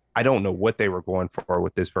version, I don't know what they were going for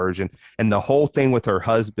with this version. And the whole thing with her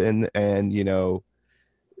husband, and, you know,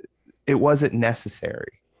 it wasn't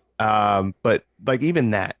necessary. But like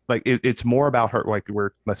even that, like it's more about her, like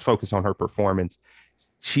let's focus on her performance.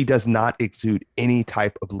 She does not exude any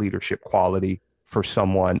type of leadership quality for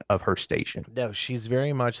someone of her station. No, she's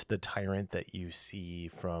very much the tyrant that you see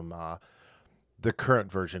from the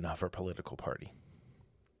current version of her political party.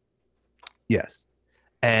 Yes.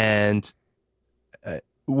 And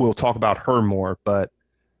we'll talk about her more, but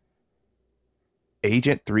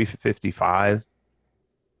Agent 355,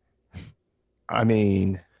 I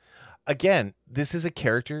mean... Again, this is a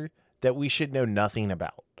character that we should know nothing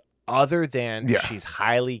about, other than she's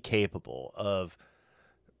highly capable of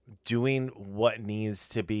doing what needs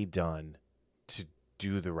to be done to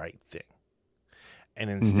do the right thing.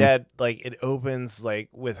 And instead, like, it opens like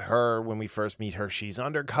with her when we first meet her, she's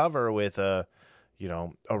undercover with a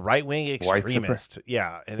right-wing extremist.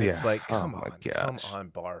 Yeah. And it's like, come on,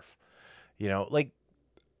 barf. You know, like,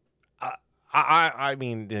 I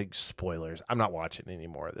mean, like, spoilers. I'm not watching any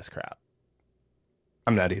more of this crap.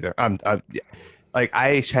 I'm not either. Like,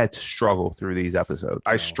 I had to struggle through these episodes.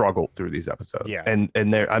 I struggled through these episodes. Yeah. And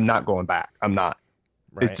I'm not going back. I'm not.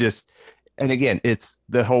 Right. It's just, and again, it's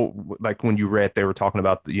the whole, like when you read, they were talking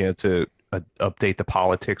about, you know, to update the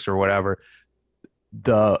politics or whatever.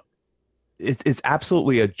 It's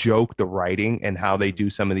absolutely a joke, the writing and how they do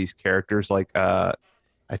some of these characters. Like,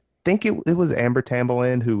 think it was Amber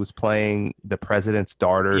Tamblyn who was playing the president's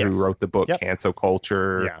daughter Yes. who wrote the book Yep. Cancel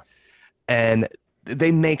Culture. Yeah. And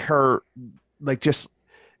they make her like just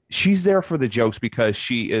she's there for the jokes because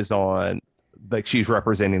she is on like she's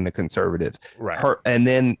representing the conservatives. Right. Her and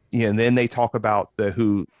then then they talk about the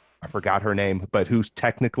who I forgot her name, but who's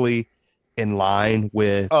technically in line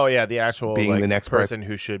with Oh yeah, the actual being the next person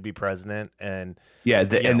who should be president, and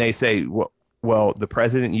and they say well the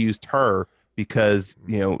president used her because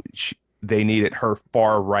they needed her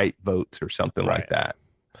far right votes or something like that,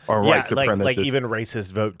 or white supremacists, like even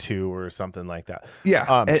racist vote too or something like that.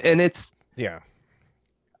 Yeah, and it's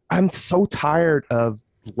I'm so tired of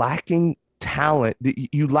lacking talent.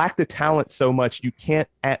 You lack the talent so much you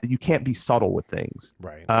can't be subtle with things.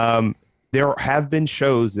 Right. There have been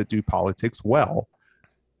shows that do politics well.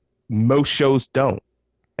 Most shows don't.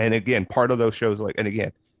 And again, part of those shows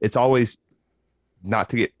it's always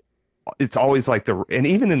it's always like and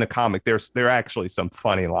even in the comic, there are actually some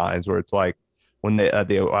funny lines where it's like when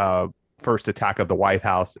the first attack of the White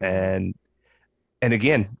House and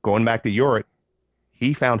again, going back to Yorick,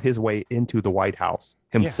 he found his way into the White House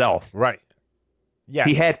himself. Yeah, right. Yes.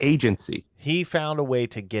 He had agency. He found a way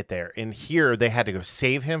to get there. And here they had to go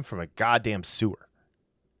save him from a goddamn sewer.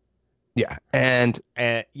 Yeah. And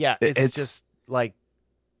it's just like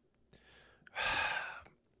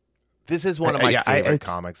this is one of my favorite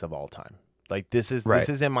comics of all time. Like this is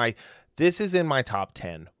in my top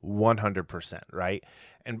 10 100%, right?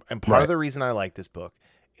 And part of the reason I like this book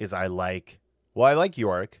is I like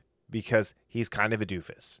Yorick because he's kind of a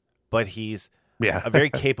doofus, but he's a very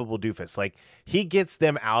capable doofus. Like he gets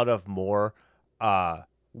them out of more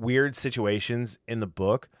weird situations in the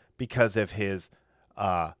book because of his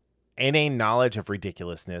inane knowledge of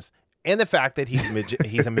ridiculousness and the fact that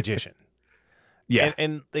he's a magician. Yeah.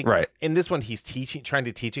 And in this one, he's trying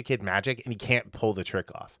to teach a kid magic and he can't pull the trick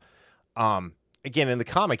off. Again, in the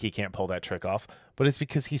comic, he can't pull that trick off, but it's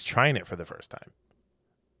because he's trying it for the first time.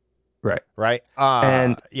 Right. Right.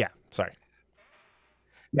 Sorry.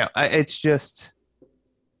 No, it's just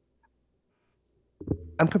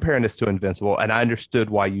I'm comparing this to Invincible, and I understood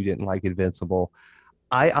why you didn't like Invincible.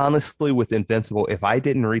 I honestly, with Invincible, if I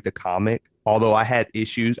didn't read the comic, although I had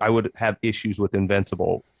issues, I would have issues with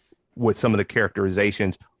Invincible with some of the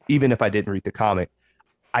characterizations, even if I didn't read the comic.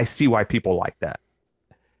 I see why people like that.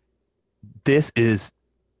 This is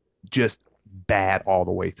just bad all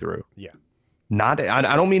the way through. Yeah.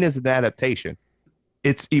 I don't mean as an adaptation.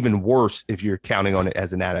 It's even worse if you're counting on it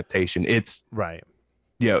as an adaptation. It's right.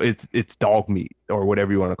 It's dog meat or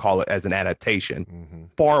whatever you want to call it as an adaptation. Mm-hmm.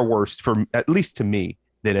 Far worse for at least to me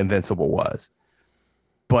than Invincible was.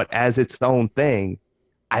 But as its own thing,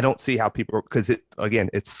 I don't see how people, because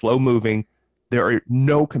it's slow moving. There are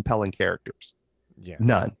no compelling characters. Yeah.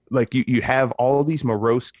 None. Like you have all these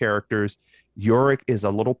morose characters. Yorick is a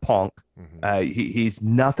little punk. Mm-hmm. He's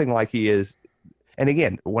nothing like he is. And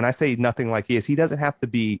again, when I say nothing like he is, he doesn't have to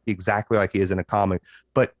be exactly like he is in a comic,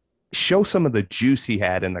 but show some of the juice he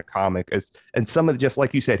had in the comic. And some of just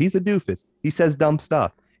like you said, he's a doofus. He says dumb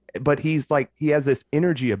stuff, but he has this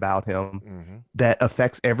energy about him mm-hmm. that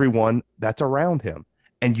affects everyone that's around him.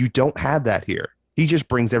 And you don't have that here. He just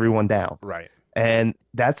brings everyone down. Right. And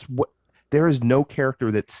that's there is no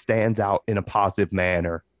character that stands out in a positive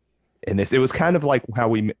manner in this. It was kind of like how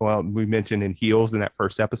we mentioned in Heels in that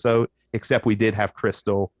first episode, except we did have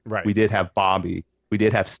Crystal. Right. We did have Bobby. We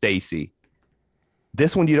did have Stacy.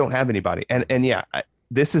 This one, you don't have anybody. And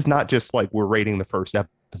this is not just like we're rating the first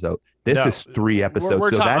episode. This is 3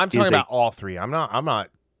 episodes. I'm talking about all 3. I'm not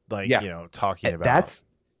like, talking about. That's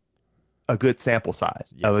a good sample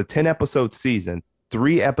size of a 10 episode season.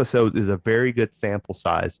 3 episodes is a very good sample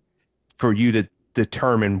size for you to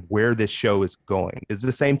determine where this show is going. It's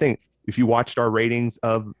the same thing. If you watched our ratings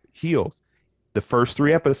of Heels, the first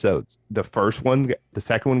 3 episodes, the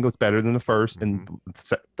second one goes better than the first, mm-hmm. and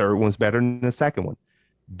the third one's better than the second one.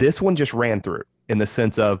 This one just ran through in the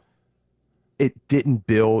sense of it didn't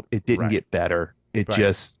build, it didn't get better, it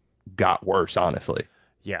just got worse, honestly.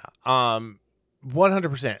 Yeah. 100%.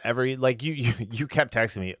 You kept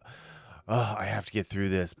texting me, oh, I have to get through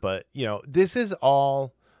this, but this is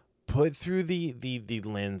all put through the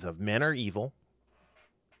lens of men are evil.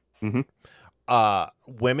 Mm-hmm.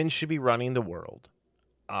 Women should be running the world.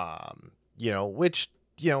 Which,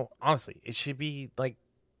 honestly, it should be like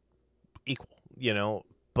equal,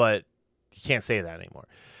 but you can't say that anymore.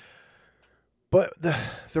 But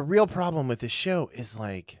the real problem with this show is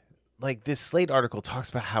like this Slate article talks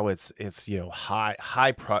about how it's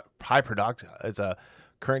high production. It's a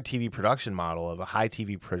current TV production model of a high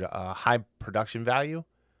production value.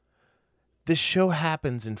 the show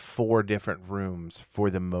happens in 4 different rooms for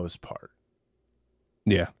the most part.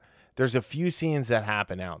 Yeah. There's a few scenes that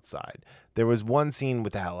happen outside. There was one scene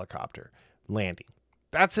with the helicopter landing.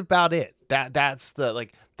 That's about it. That's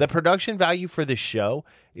the production value for the show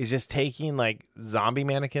is just taking like zombie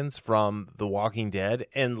mannequins from The Walking Dead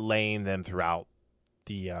and laying them throughout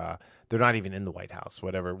the they're not even in the White House,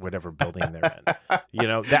 whatever building they're in. You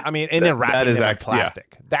know, and then wrapping them in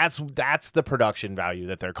plastic. Yeah. That's the production value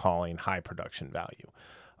that they're calling high production value.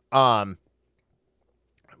 But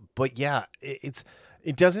yeah, it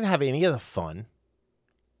doesn't have any of the fun.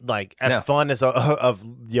 Like fun as of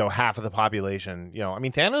half of the population. You know, I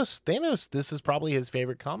mean Thanos. This is probably his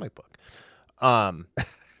favorite comic book. But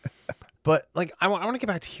like I want to get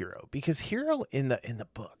back to Hero, because Hero in the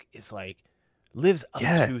book is like lives up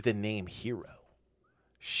to the name Hero.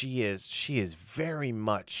 She is very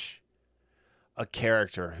much a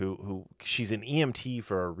character who she's an EMT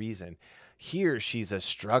for a reason. Here she's a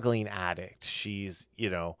struggling addict. She's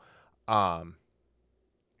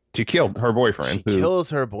she killed her boyfriend. She kills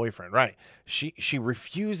her boyfriend, right? She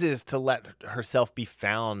refuses to let herself be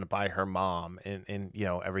found by her mom and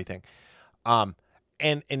everything.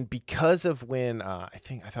 And because of when I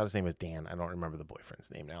thought his name was Dan. I don't remember the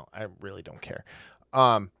boyfriend's name now. I really don't care.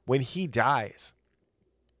 When he dies,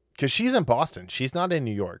 because she's in Boston, she's not in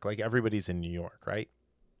New York. Like everybody's in New York, right?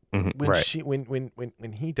 Mm-hmm,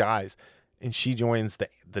 When he dies, and she joins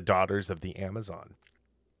the Daughters of the Amazon.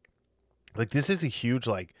 Like this is a huge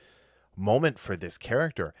moment for this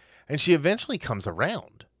character, and she eventually comes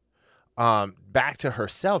around back to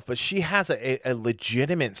herself, but she has a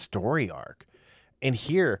legitimate story arc. And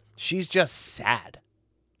here she's just sad,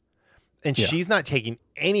 and she's not taking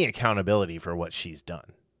any accountability for what she's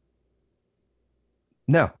done.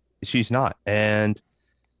 No, she's not. And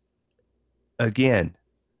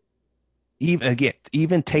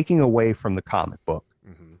even taking away from the comic book.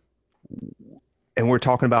 Mm-hmm. And we're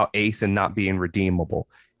talking about Ace and not being redeemable.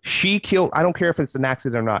 She killed, I don't care if it's an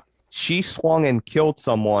accident or not, she swung and killed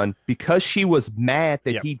someone because she was mad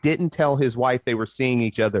that he didn't tell his wife they were seeing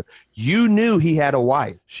each other. You knew he had a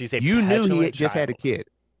wife. You knew he had just had a kid.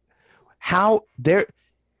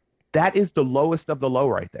 That is the lowest of the low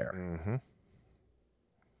right there. Mm-hmm.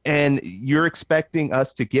 And you're expecting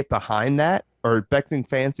us to get behind that, or expecting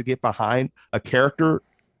fans to get behind a character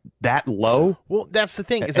that low? Well, that's the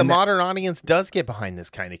thing, is the modern audience does get behind this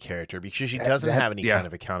kind of character because she doesn't have any kind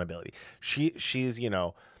of accountability. She's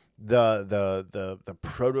the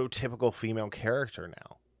prototypical female character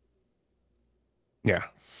now. Yeah.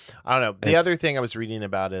 I don't know. The other thing I was reading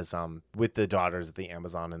about is with the Daughters of the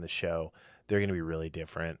Amazon in the show, they're going to be really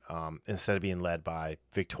different. Instead of being led by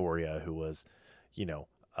Victoria, who was,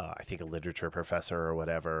 I think a literature professor or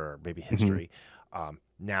whatever, or maybe history. Mm-hmm.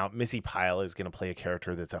 Now Missy Pyle is going to play a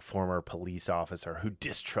character that's a former police officer who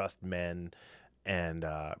distrusts men, and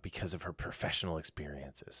because of her professional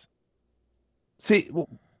experiences. See,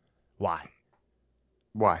 why?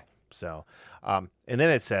 So, and then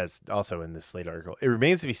it says also in this Slate article, it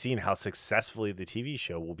remains to be seen how successfully the TV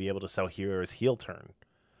show will be able to sell Hero's heel turn.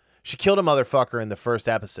 She killed a motherfucker in the first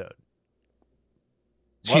episode.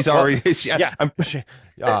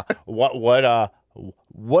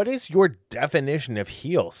 What is your definition of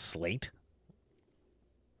heel, Slate?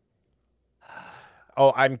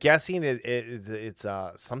 Oh, I'm guessing it's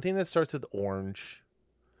something that starts with orange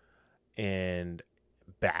and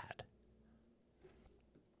bad.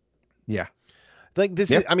 Yeah. Like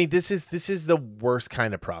this is, I mean, this is the worst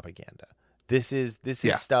kind of propaganda. This is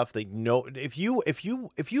stuff that if you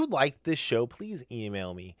like this show, please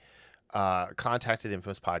email me,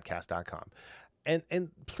 contact@infamouspodcast.com,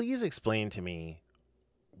 and please explain to me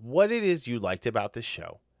what it is you liked about this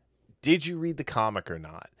show. Did you read the comic or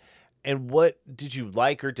not? And what did you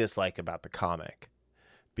like or dislike about the comic?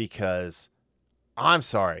 Because I'm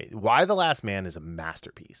sorry, Why the Last Man is a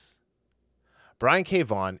masterpiece. Brian K.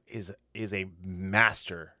 Vaughan is a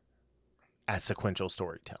master at sequential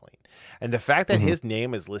storytelling. And the fact that his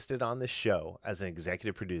name is listed on this show as an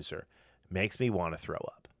executive producer makes me want to throw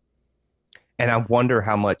up. And I wonder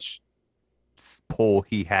how much pull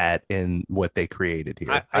he had in what they created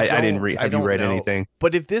here. I didn't read. Have you read anything?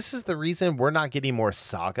 But if this is the reason we're not getting more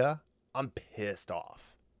Saga, I'm pissed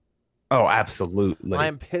off. Oh, absolutely.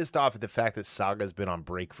 I'm pissed off at the fact that Saga's been on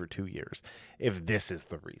break for 2 years, if this is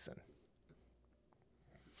the reason.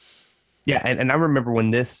 Yeah, and I remember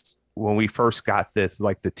when we first got this,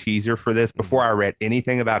 like the teaser for this, before I read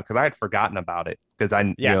anything about it, because I had forgotten about it, because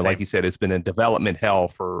like you said, it's been in development hell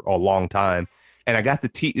for a long time. And I got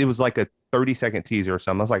it was like a 30-second teaser or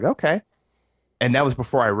something. I was like, okay. And that was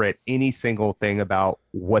before I read any single thing about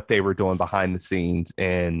what they were doing behind the scenes.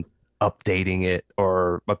 And updating it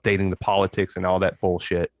or updating the politics and all that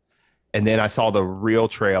bullshit. And then I saw the real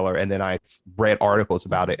trailer, and then I read articles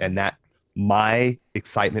about it, and that my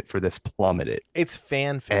excitement for this plummeted. It's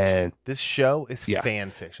fan fiction. And this show is fan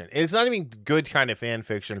fiction. It's not even good kind of fan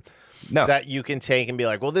fiction that you can take and be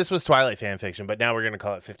like, well, this was Twilight fan fiction, but now we're going to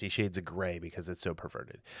call it 50 Shades of Grey because it's so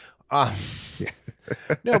perverted.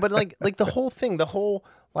 No, but like the whole thing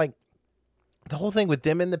with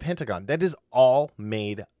them in the Pentagon, that is all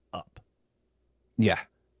made up. Yeah.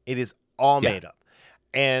 It is all made up.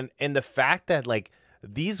 And the fact that like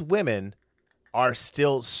these women are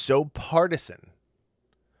still so partisan,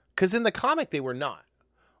 because in the comic they were not.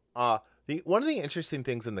 One of the interesting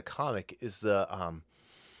things in the comic is the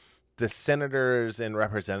senators and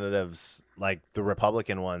representatives, like the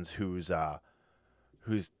Republican ones whose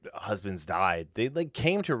husbands died, they like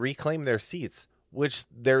came to reclaim their seats, which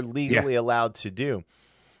they're legally allowed to do.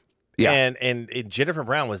 Yeah. And Jennifer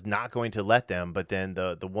Brown was not going to let them, but then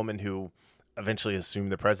the woman who eventually assumed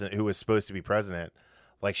the president, who was supposed to be president,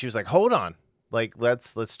 like she was like, hold on, like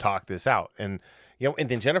let's talk this out. And and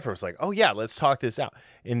then Jennifer was like, oh yeah, let's talk this out.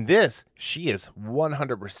 In this, she is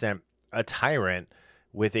 100% a tyrant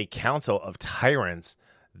with a council of tyrants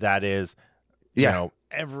that is you know,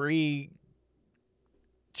 every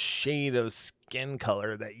shade of skin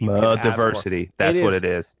color that you can ask diversity for. That's what it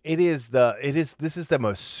is. This is the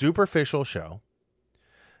most superficial show.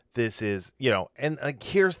 This is, and like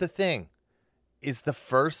here's the thing, is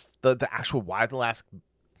the actual Why the Last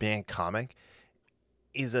Man comic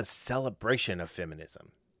is a celebration of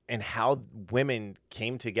feminism and how women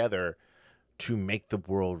came together to make the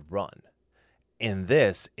world run. In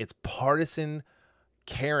this, it's partisan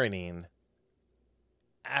caring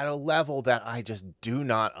at a level that I just do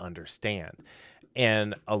not understand.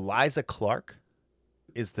 And Eliza Clark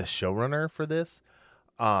is the showrunner for this.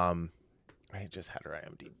 I just had her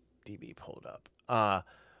IMDb pulled up.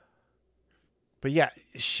 But yeah,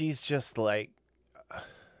 she's just like,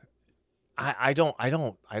 I don't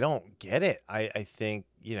get it. I think,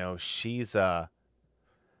 she's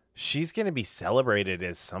going to be celebrated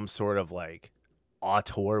as some sort of like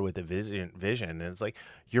auteur with a vision. And it's like,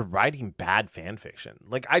 you're writing bad fan fiction.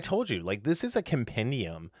 Like I told you, like this is a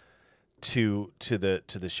compendium to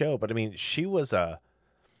the show. But I mean, she was a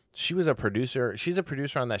producer. She's a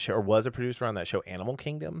producer on that show, or was a producer on that show, Animal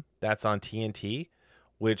Kingdom. That's on TNT,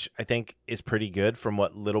 which I think is pretty good from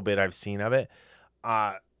what little bit I've seen of it.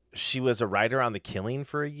 She was a writer on The Killing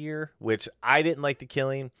for a year, which I didn't like The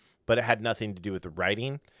Killing, but it had nothing to do with the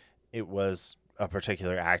writing. It was a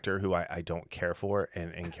particular actor who I don't care for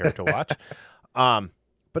and care to watch.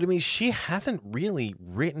 But I mean, she hasn't really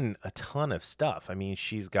written a ton of stuff. I mean,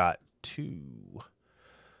 she's got 2.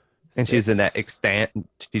 And 6, she's in that Extant.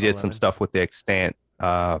 She did 11. Some stuff with the Extant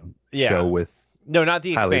show with not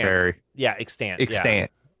the Halle Expanse. Berry. Yeah, Extant.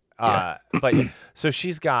 Extant. Yeah. But so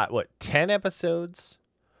she's got 10 episodes?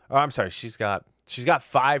 Oh, I'm sorry. She's got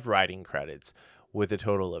 5 writing credits with a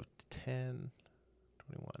total of 10,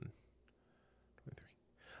 21, 23.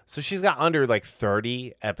 So she's got under like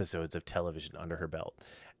 30 episodes of television under her belt,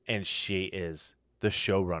 and she is the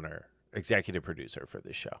showrunner, executive producer for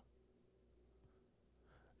this show.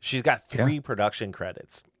 She's got 3 production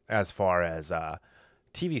credits as far as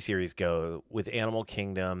TV series go, with Animal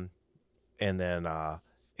Kingdom and then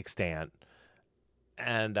Extant.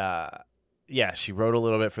 And she wrote a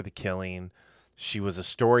little bit for The Killing. She was a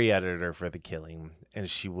story editor for The Killing, and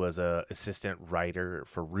she was a assistant writer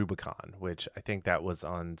for Rubicon, which I think that was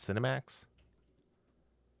on Cinemax.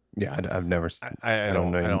 Yeah, I've never. I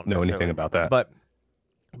don't know anything about that.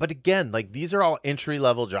 But again, like these are all entry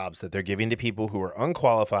level jobs that they're giving to people who are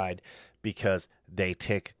unqualified because they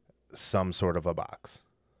tick some sort of a box.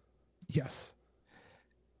 Yes,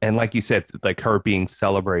 and like you said, like her being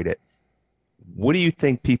celebrated. What do you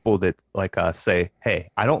think people that like us say,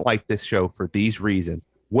 hey, I don't like this show for these reasons?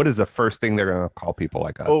 What is the first thing they're going to call people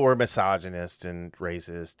like us? Oh, we're misogynist and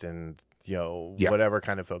racist and, whatever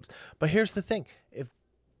kind of phobes. But here's the thing. If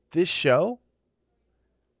this show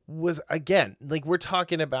was, again, like we're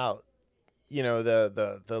talking about,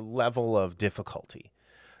 the level of difficulty.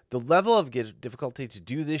 The level of difficulty to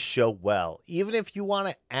do this show well, even if you want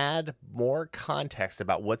to add more context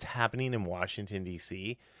about what's happening in Washington,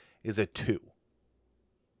 D.C., is a 2.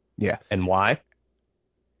 Yeah. And why?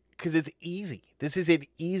 Because it's easy. This is an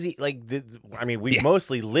easy, we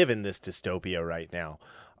mostly live in this dystopia right now.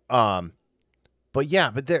 But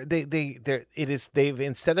they've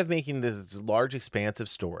instead of making this large expansive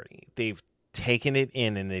story, they've taken it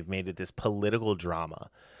in and they've made it this political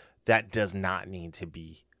drama that does not need to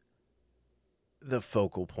be the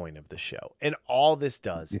focal point of the show. And all this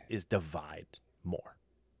does is divide more.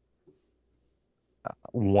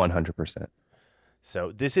 100%.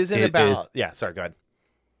 So this isn't about. Yeah, sorry. Go ahead.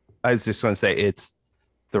 I was just going to say it's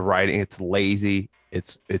the writing. It's lazy.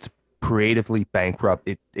 It's creatively bankrupt.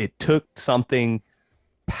 It took something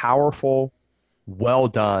powerful, well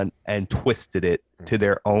done, and twisted it to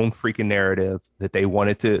their own freaking narrative that they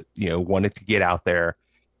wanted to get out there.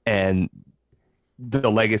 And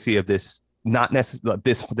the legacy of this, not necessarily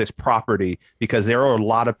this property, because there are a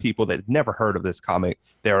lot of people that never heard of this comic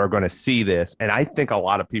that are going to see this, and I think a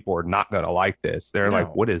lot of people are not going to like this. They're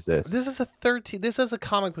like, "What is this?" This is a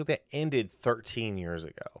comic book that ended 13 years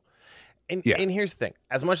ago, and here's the thing: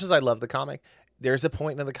 as much as I love the comic, there's a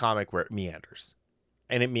point in the comic where it meanders,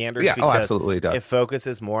 and it meanders because absolutely it does. It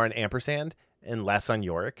focuses more on Ampersand and less on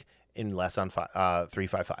Yorick and less on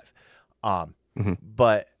 355.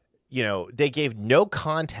 But they gave no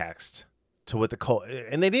context to what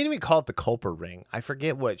and they didn't even call it the Culper ring. I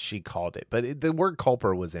forget what she called it, but the word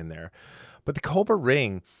Culper was in there. But the Culper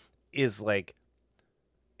ring is like,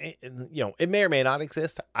 it may or may not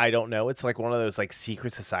exist. I don't know. It's like one of those like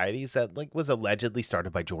secret societies that like was allegedly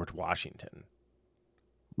started by George Washington.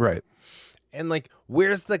 Right. And like,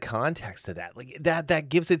 where's the context to that? Like that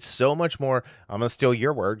gives it so much more. I'm going to steal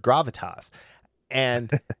your word, gravitas.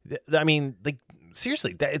 And I mean, like,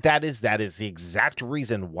 seriously, that is the exact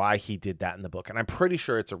reason why he did that in the book. And I'm pretty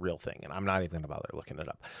sure it's a real thing. And I'm not even going to bother looking it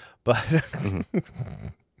up. But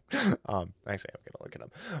actually, I'm going to look it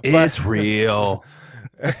up. It's real.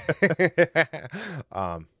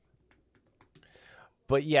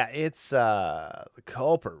 But yeah, it's the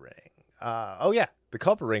Culper ring. The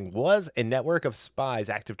Culper ring was a network of spies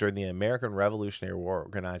active during the American Revolutionary War,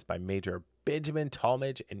 organized by Major Benjamin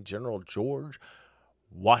Talmadge and General George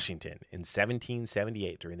Washington in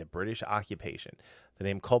 1778 during the British occupation. The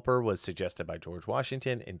name Culper was suggested by George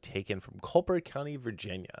Washington and taken from Culper County,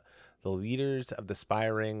 Virginia. The leaders of the spy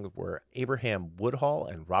ring were Abraham Woodhull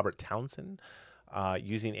and Robert Townsend,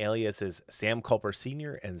 using aliases Sam Culper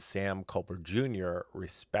Sr. and Sam Culper Jr.,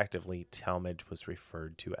 respectively. Talmadge was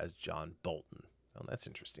referred to as John Bolton. Oh, that's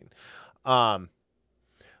interesting.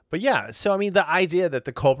 But yeah, so I mean, the idea that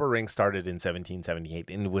the Culper ring started in 1778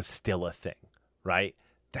 and was still a thing, right?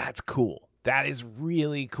 That's cool. That is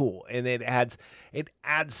really cool. And it adds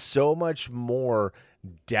so much more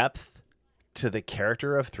depth to the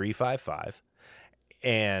character of 355.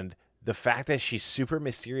 And the fact that she's super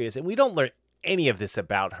mysterious, and we don't learn any of this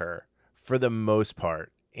about her for the most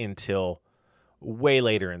part until way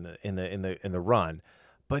later in the run.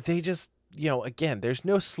 But they just, again, there's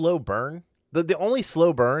no slow burn. The only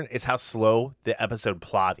slow burn is how slow the episode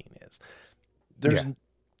plotting is.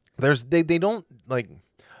 They don't like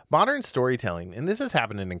modern storytelling, and this is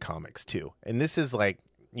happening in comics too. And this is like,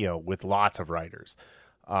 with lots of writers,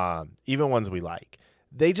 even ones we like,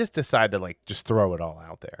 they just decide to like just throw it all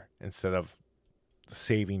out there instead of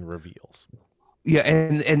saving reveals. Yeah,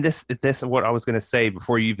 and this is what I was going to say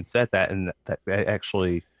before you even said that, and that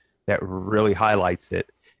really highlights it,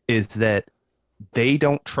 is that they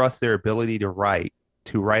don't trust their ability to write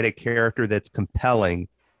a character that's compelling,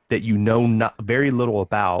 that not very little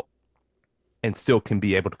about, and still can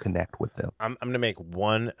be able to connect with them. I'm going to make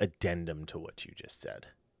one addendum to what you just said.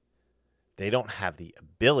 They don't have the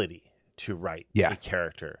ability to write a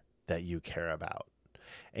character that you care about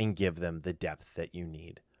and give them the depth that you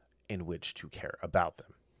need in which to care about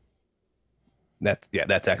them.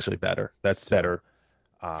 That's actually better. That's better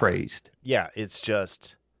phrased. Yeah, it's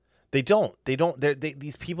just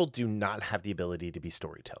these people do not have the ability to be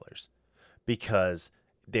storytellers because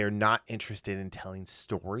they're not interested in telling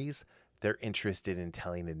stories. They're interested in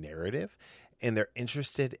telling a narrative, and they're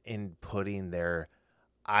interested in putting their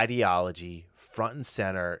ideology front and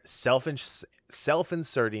center,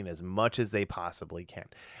 self-inserting as much as they possibly can.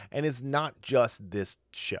 And it's not just this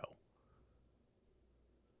show.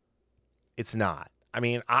 It's not. I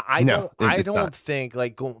mean, I don't think,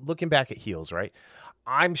 like, looking back at Heels, right?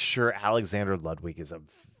 I'm sure Alexander Ludwig is a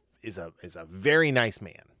very nice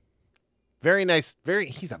man. He's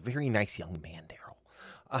a very nice young man, Daryl.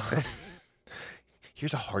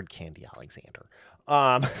 Here's a hard candy, Alexander.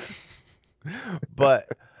 But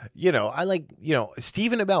I like,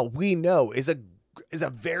 Stephen Amell, we know is a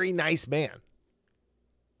very nice man.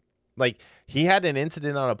 Like, he had an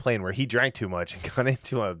incident on a plane where he drank too much and got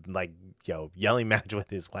into a yelling match with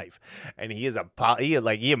his wife, and he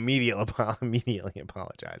immediately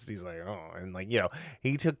apologized. He's like, oh, and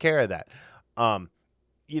he took care of that.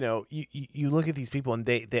 You look at these people, and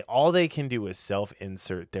they all they can do is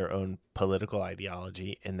self-insert their own political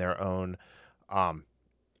ideology and their own,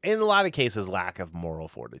 in a lot of cases, lack of moral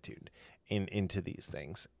fortitude into these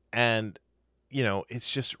things. And, it's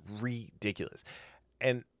just ridiculous.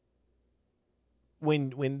 And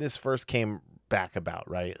when this first came back about,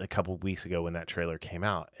 right, a couple of weeks ago when that trailer came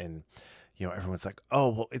out, and everyone's like, oh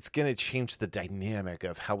well, it's gonna change the dynamic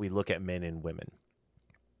of how we look at men and women.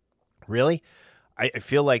 Really? I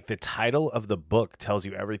feel like the title of the book tells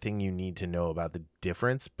you everything you need to know about the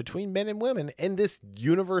difference between men and women in this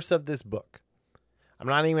universe of this book. I'm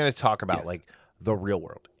not even going to talk about like the real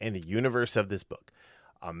world. In the universe of this book,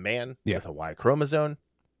 a man with a Y chromosome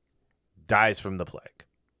dies from the plague.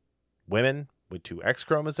 Women with 2 X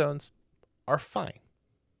chromosomes are fine.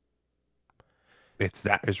 It's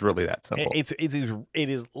really that simple. It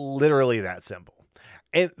is literally that simple.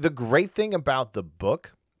 And the great thing about the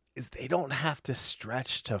book is they don't have to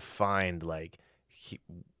stretch to find like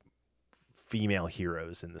female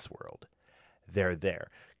heroes in this world. They're there.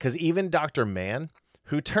 Because even Dr. Mann,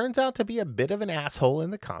 who turns out to be a bit of an asshole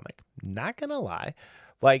in the comic, not gonna lie,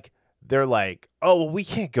 like they're like, oh, well, we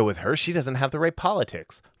can't go with her. She doesn't have the right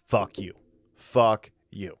politics. Fuck you. Fuck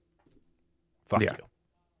you. Fuck you.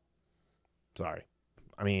 Sorry.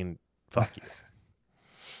 I mean, fuck you.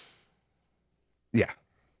 Yeah.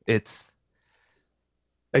 It's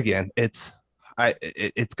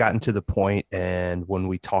gotten to the point, and when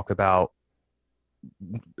we're talking about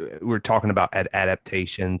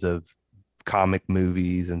adaptations of comic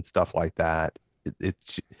movies and stuff like that,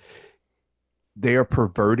 they are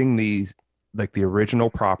perverting these, like the original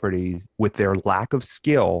properties, with their lack of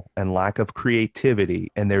skill and lack of creativity,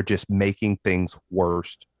 and they're just making things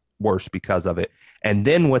worse because of it. And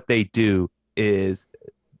then what they do is,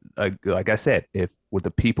 like I said, if with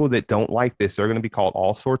the people that don't like this, they're going to be called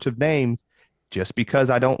all sorts of names just because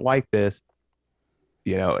I don't like this.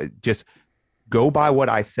 Just go by what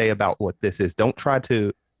I say about what this is. Don't try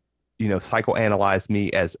to, psychoanalyze me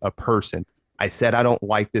as a person. I said I don't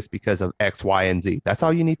like this because of X, Y, and Z. That's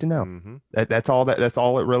all you need to know. Mm-hmm. That's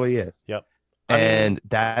all it really is. Yep.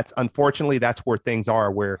 That's unfortunately that's where things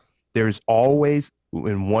are, where there's always,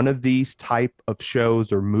 in one of these type of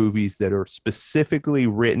shows or movies that are specifically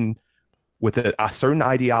written with a certain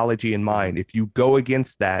ideology in mind, if you go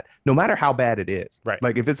against that, no matter how bad it is, right?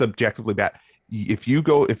 Like if it's objectively bad, if you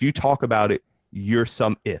talk about it, you're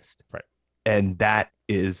some ist, right? And that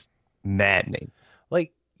is maddening.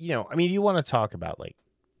 Like, you want to talk about like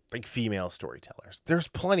female storytellers. There's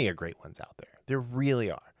plenty of great ones out there. There really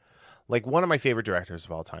are. Like, one of my favorite directors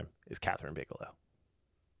of all time is Catherine Bigelow.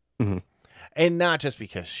 Mm-hmm. And not just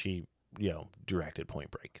because she, directed Point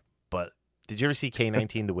Break, but did you ever see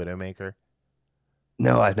K-19, The Widowmaker?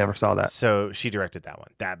 No, I never saw that. So she directed that one.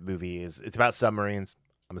 That movie it's about submarines.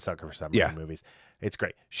 I'm a sucker for submarine movies. It's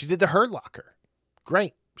great. She did The Hurt Locker.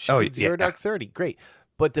 Great. She did Zero Dark 30. Great.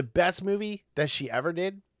 But the best movie that she ever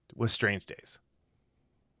did was Strange Days.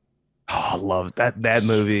 Oh, I love that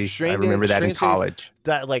movie. I remember that in college. Days,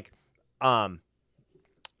 that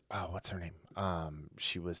what's her name?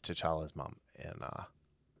 She was T'Challa's mom in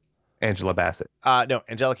Angela Bassett. No,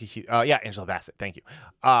 Angelica Hughes. Angela Bassett. Thank you.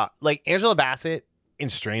 Like Angela Bassett in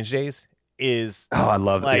Strange Days is I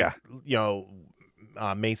love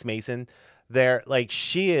Mace Mason there. Like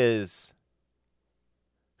she's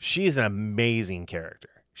an amazing character.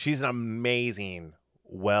 She's an amazing,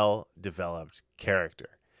 well-developed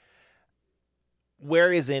character. Where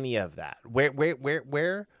is any of that?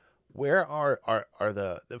 Where are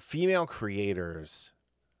the female creators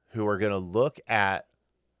who are going to look at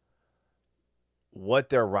what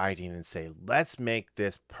they're writing and say, let's make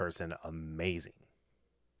this person amazing.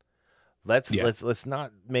 Let's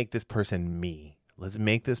not make this person me. Let's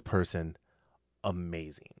make this person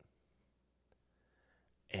amazing.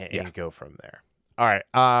 And go from there. All right.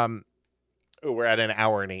 We're at an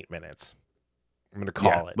hour and 8 minutes. I'm going to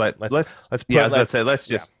call it. Let's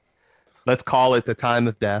call it the time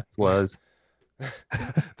of death was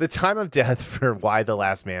the time of death for Why the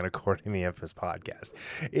Last Man, according to the Infamous Podcast,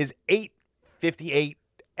 is 8:58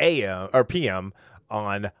 a.m. or p.m.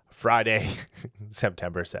 on Friday,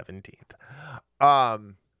 September 17th. All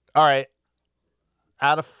right.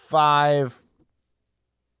 Out of 5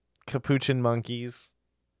 capuchin monkeys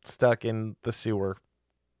stuck in the sewer,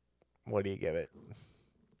 what do you give it?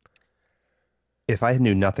 If I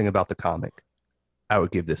knew nothing about the comic, I would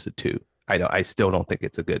give this a 2. I still don't think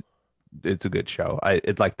it's a good show.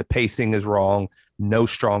 Like the pacing is wrong, no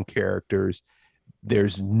strong characters,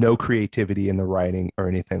 there's no creativity in the writing or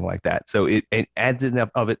anything like that. So it adds in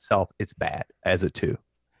of itself, it's bad as a 2.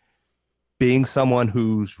 Being someone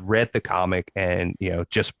who's read the comic and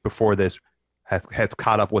just before this has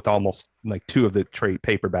caught up with almost like 2 of the trade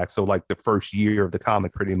paperbacks, so like the first year of the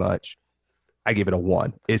comic pretty much, I give it a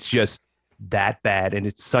 1. It's just that bad, and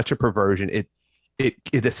it's such a perversion. It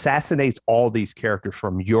assassinates all these characters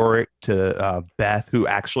from Yorick to Beth, who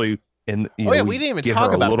actually And we didn't even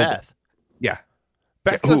talk about Beth. Yeah,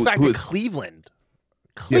 Beth goes back to Cleveland.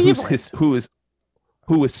 Who is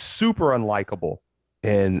super unlikable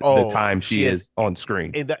in the time she is on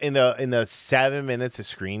screen. In the 7 minutes of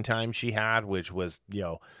screen time she had, which was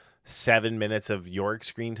 7 minutes of York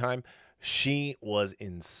screen time, she was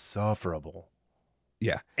insufferable.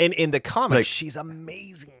 Yeah, and in the comics, she's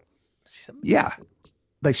amazing. Yeah,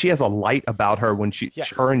 like she has a light about her when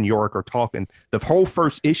her and York are talking. The whole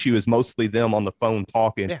first issue is mostly them on the phone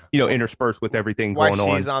talking, interspersed with everything going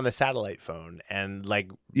on. She's on the satellite phone and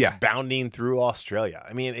bounding through Australia.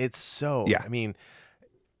 I mean, it's so. I mean,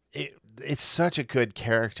 it's such a good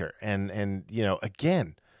character, and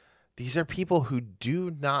again, these are people who do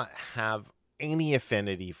not have any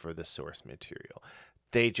affinity for the source material.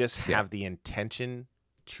 They just have the intention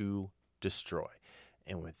to destroy.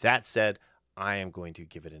 And with that said, I am going to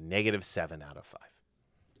give it a -7 out of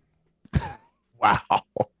 5. Wow.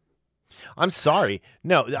 I'm sorry.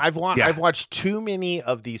 No, I've watched too many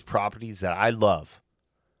of these properties that I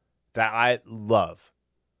love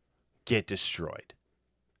get destroyed.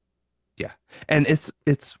 Yeah. And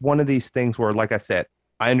it's one of these things where, like I said,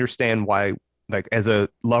 I understand why, like, as a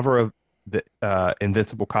lover of the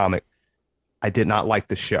Invincible comic, I did not like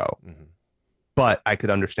the show. Mm-hmm. But I could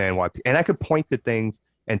understand why, and I could point to things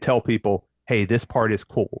and tell people, hey, this part is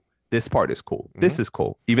cool. This part is cool. Mm-hmm. This is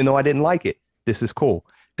cool. Even though I didn't like it, this is cool.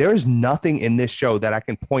 There is nothing in this show that I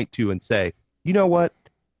can point to and say, you know what?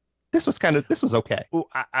 This was okay. Ooh,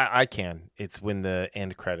 I can. It's when the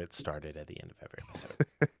end credits started at the end of every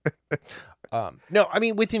episode. No, I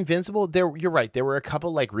mean, with Invincible, you're right. There were a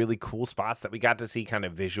couple really cool spots that we got to see kind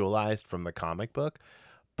of visualized from the comic book.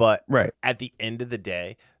 But at the end of the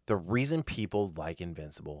day, the reason people like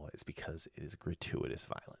Invincible is because it is gratuitous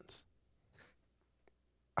violence.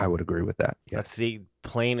 I would agree with that. Yes. Let's see,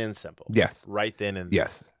 plain and simple. Yes. Right then and there.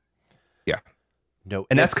 Yes. Yeah. No,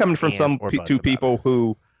 and that's coming from two people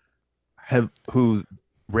who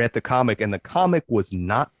read the comic, and the comic was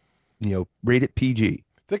not, rated PG.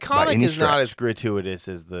 The comic is not as gratuitous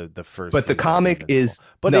as the first. But the comic is.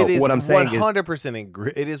 But no, it is what I'm saying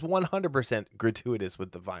 100%. It is 100% gratuitous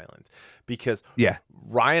with the violence, because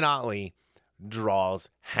Ryan Otley draws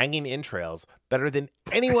hanging entrails better than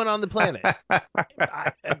anyone on the planet.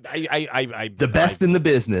 The best in the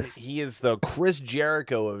business. He is the Chris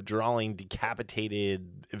Jericho of drawing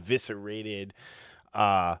decapitated, eviscerated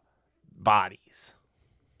bodies.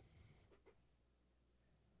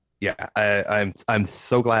 Yeah, I'm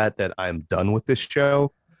so glad that I'm done with this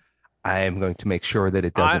show. I am going to make sure that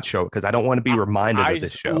it doesn't show, because I don't want to be reminded of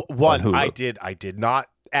this show. I did not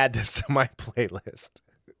add this to my playlist.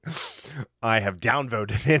 I have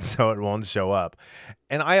downvoted it so it won't show up,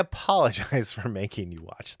 and I apologize for making you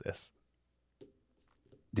watch this.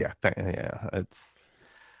 Yeah, it's.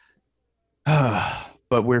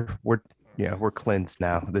 But we're cleansed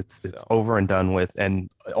now. It's over and done with, and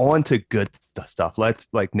on to good stuff. Let's,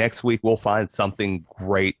 next week we'll find something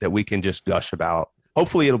great that we can just gush about.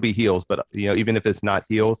 Hopefully it'll be Heels, but even if it's not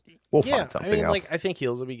Heels, we'll find something else. I think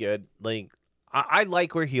Heels will be good. I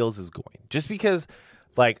like where Heels is going, just because,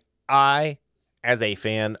 I, as a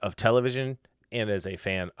fan of television and as a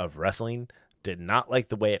fan of wrestling, did not like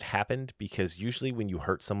the way it happened, because usually when you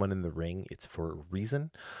hurt someone in the ring, it's for a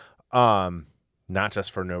reason. Not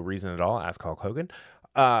just for no reason at all. Ask Hulk Hogan.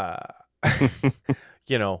 I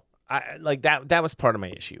that was part of my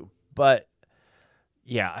issue. But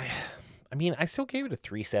yeah, I mean, I still gave it a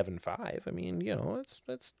 3.75. I mean,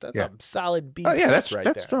 that's a solid B. Oh yeah, that's right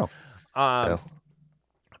there. Strong.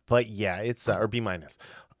 But yeah, it's or B-.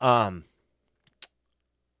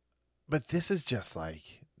 But this is just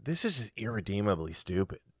irredeemably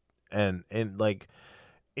stupid, and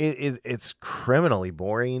it's criminally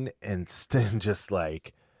boring, and just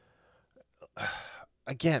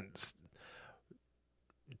again,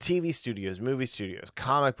 TV studios, movie studios,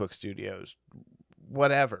 comic book studios,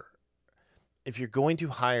 whatever. If you're going to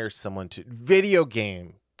hire someone to video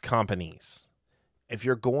game companies, if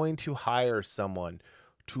you're going to hire someone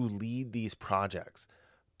to lead these projects,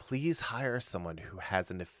 please hire someone who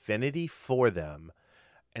has an affinity for them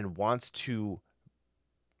and wants to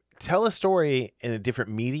tell a story in a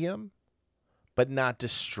different medium, but not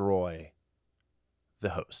destroy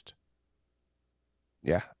the host.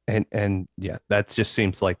 Yeah. And yeah, that just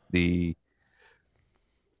seems like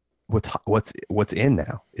what's in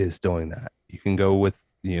now is doing that. You can go with,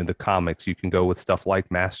 the comics, you can go with stuff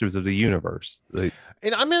like Masters of the Universe.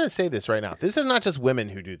 And I'm going to say this right now. This is not just women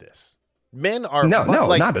who do this. Men are no,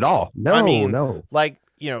 not at all. No, no.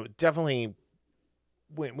 Definitely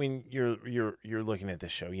when you're looking at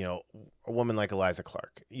this show, a woman like Eliza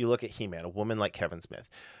Clark, you look at He-Man, a woman like Kevin Smith,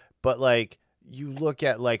 But like you look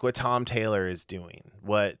at like what Tom Taylor is doing,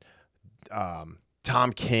 what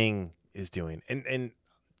Tom King is doing, and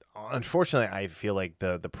unfortunately, I feel like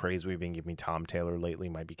the praise we've been giving Tom Taylor lately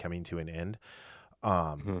might be coming to an end.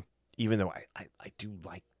 Even though I do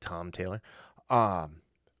like Tom Taylor,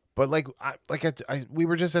 but like we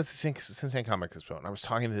were just at the Cincinnati Comic Expo, and I was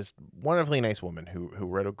talking to this wonderfully nice woman who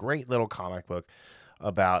wrote a great little comic book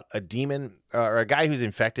about a demon or a guy who's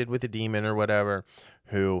infected with a demon or whatever,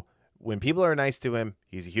 who when people are nice to him,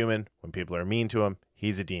 he's a human. When people are mean to him,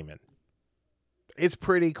 he's a demon. It's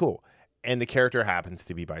pretty cool. And the character happens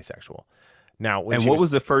to be bisexual. Now, when what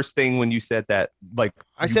was the first thing when you said that? Like,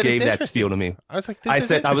 I said gave that spiel to me. I was like,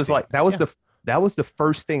 that was the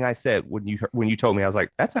first thing I said when you told me. I was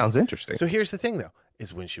like, that sounds interesting. So here's the thing, though,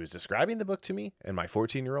 is when she was describing the book to me and my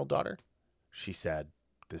 14-year-old daughter, she said,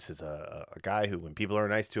 this is a guy who, when people are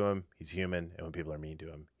nice to him, he's human, and when people are mean to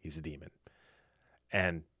him, he's a demon.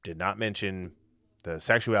 And did not mention the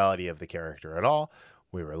sexuality of the character at all.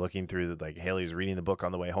 We were looking through Haley was reading the book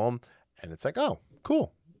on the way home, and it's like, oh,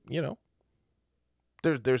 cool,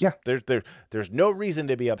 There's no reason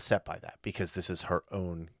to be upset by that because this is her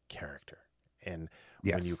own character. And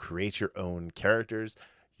when you create your own characters,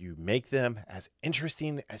 you make them as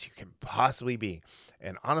interesting as you can possibly be.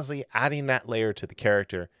 And honestly, adding that layer to the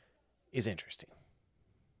character is interesting.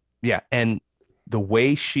 Yeah. And the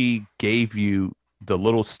way she gave you the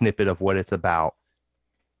little snippet of what it's about,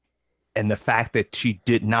 and the fact that she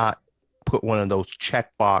did not put one of those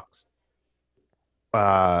checkbox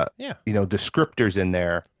descriptors in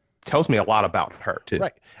there tells me a lot about her too.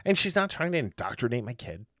 Right. And she's not trying to indoctrinate my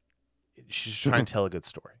kid. She's trying to tell a good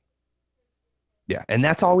story. Yeah. And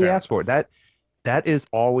that's all we ask for. That is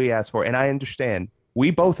all we ask for. And I understand.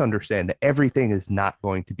 We both understand that everything is not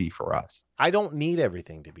going to be for us. I don't need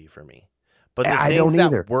everything to be for me. But the I things don't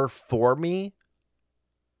either. that were for me,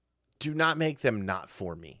 do not make them not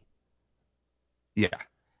for me. Yeah.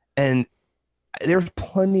 And there's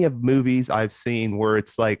plenty of movies I've seen where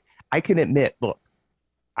it's like, I can admit, look,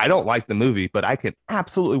 I don't like the movie, but I can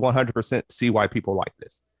absolutely 100% see why people like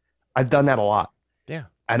this. I've done that a lot. Yeah.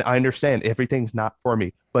 And I understand everything's not for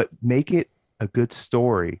me, but make it a good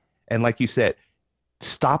story. And like you said,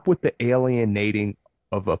 stop with the alienating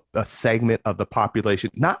of a segment of the population,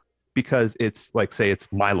 not because it's like, say it's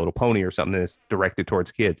My Little Pony or something that's directed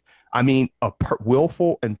towards kids. I mean, a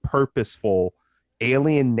willful and purposeful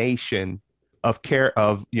alienation of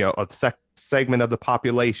segment of the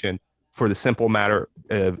population for the simple matter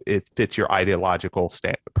of it fits your ideological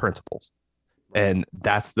principles. And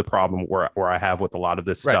that's the problem where I have with a lot of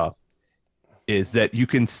this stuff, is that you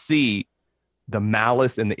can see the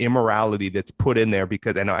malice and the immorality that's put in there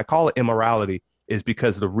because, and I call it immorality, is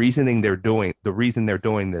because the reason they're doing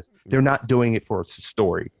this, they're not doing it for a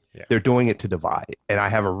story. Yeah. They're doing it to divide. And I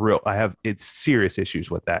have serious issues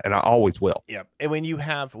with that. And I always will. Yeah. And when you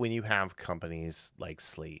have companies like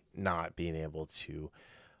Slate not being able to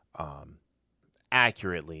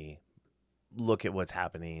accurately look at what's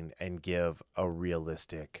happening and give a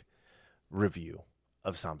realistic review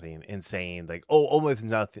of something and saying like, oh,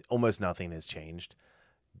 almost nothing has changed.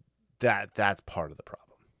 That's part of the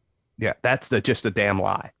problem. Yeah. That's just a damn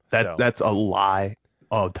lie. That's a lie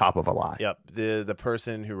on top of a lie. Yep. The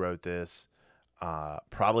person who wrote this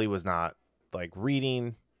probably was not like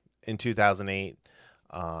reading in 2008,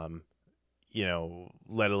 let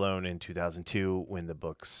alone in 2002 when the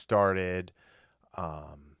book started.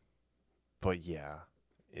 But yeah,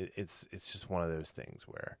 it's just one of those things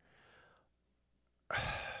where,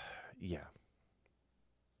 yeah.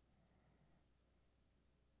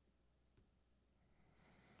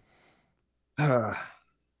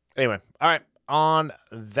 Anyway, all right. On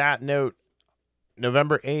that note,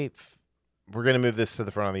 November 8th, we're going to move this to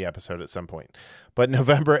the front of the episode at some point. But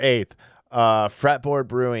November 8th, Fretboard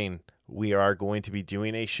Brewing, we are going to be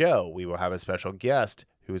doing a show. We will have a special guest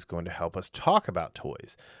who is going to help us talk about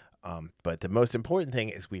toys. But the most important thing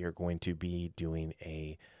is we are going to be doing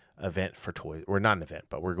a event for toys. Or not an event,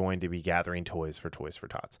 but we're going to be gathering toys for Toys for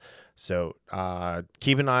Tots. So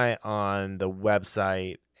keep an eye on the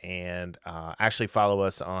website and actually follow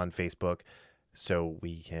us on Facebook so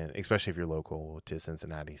we can, especially if you're local to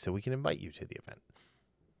Cincinnati, so we can invite you to the event.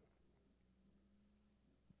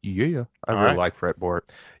 Yeah, I really like Fretboard.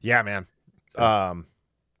 Yeah, man. So.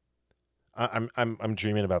 I'm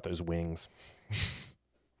dreaming about those wings.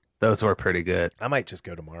 Those were pretty good. I might just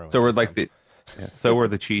go tomorrow. So we're like the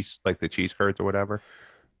cheese, like the cheese curds or whatever.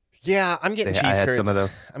 Yeah, I'm getting cheese curds. Some of those.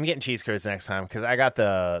 I'm getting cheese curds next time because I got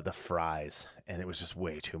the fries and it was just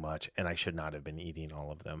way too much, and I should not have been eating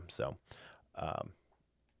all of them. So,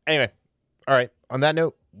 anyway, all right. On that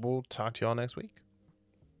note, we'll talk to you all next week.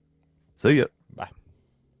 See ya. Bye.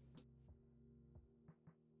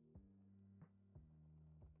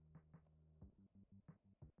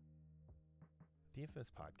 The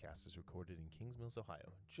Infamous Podcast is recorded in Kings Mills, Ohio,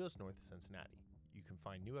 just north of Cincinnati. You can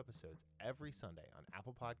find new episodes every Sunday on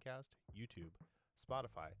Apple Podcast, YouTube,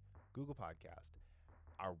 Spotify, Google Podcast,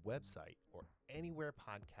 our website, or anywhere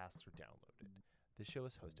podcasts are downloaded. This show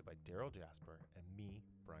is hosted by Daryl Jasper and me,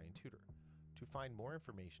 Brian Tudor. To find more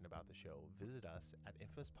information about the show, visit us at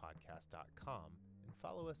infamouspodcast.com and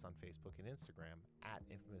follow us on Facebook and Instagram at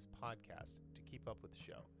Infamous Podcast to keep up with the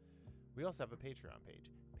show. We also have a Patreon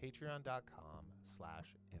page,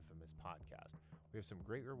 patreon.com/infamouspodcast. We have some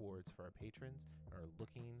great rewards for our patrons and are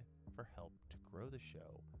looking for help to grow the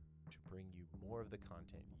show to bring you more of the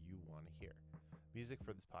content you want to hear. Music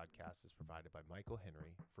for this podcast is provided by Michael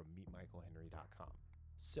Henry from meetmichaelhenry.com.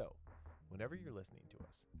 So, whenever you're listening to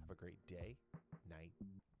us, have a great day, night,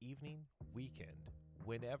 evening, weekend,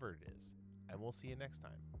 whenever it is, and we'll see you next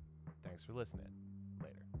time. Thanks for listening.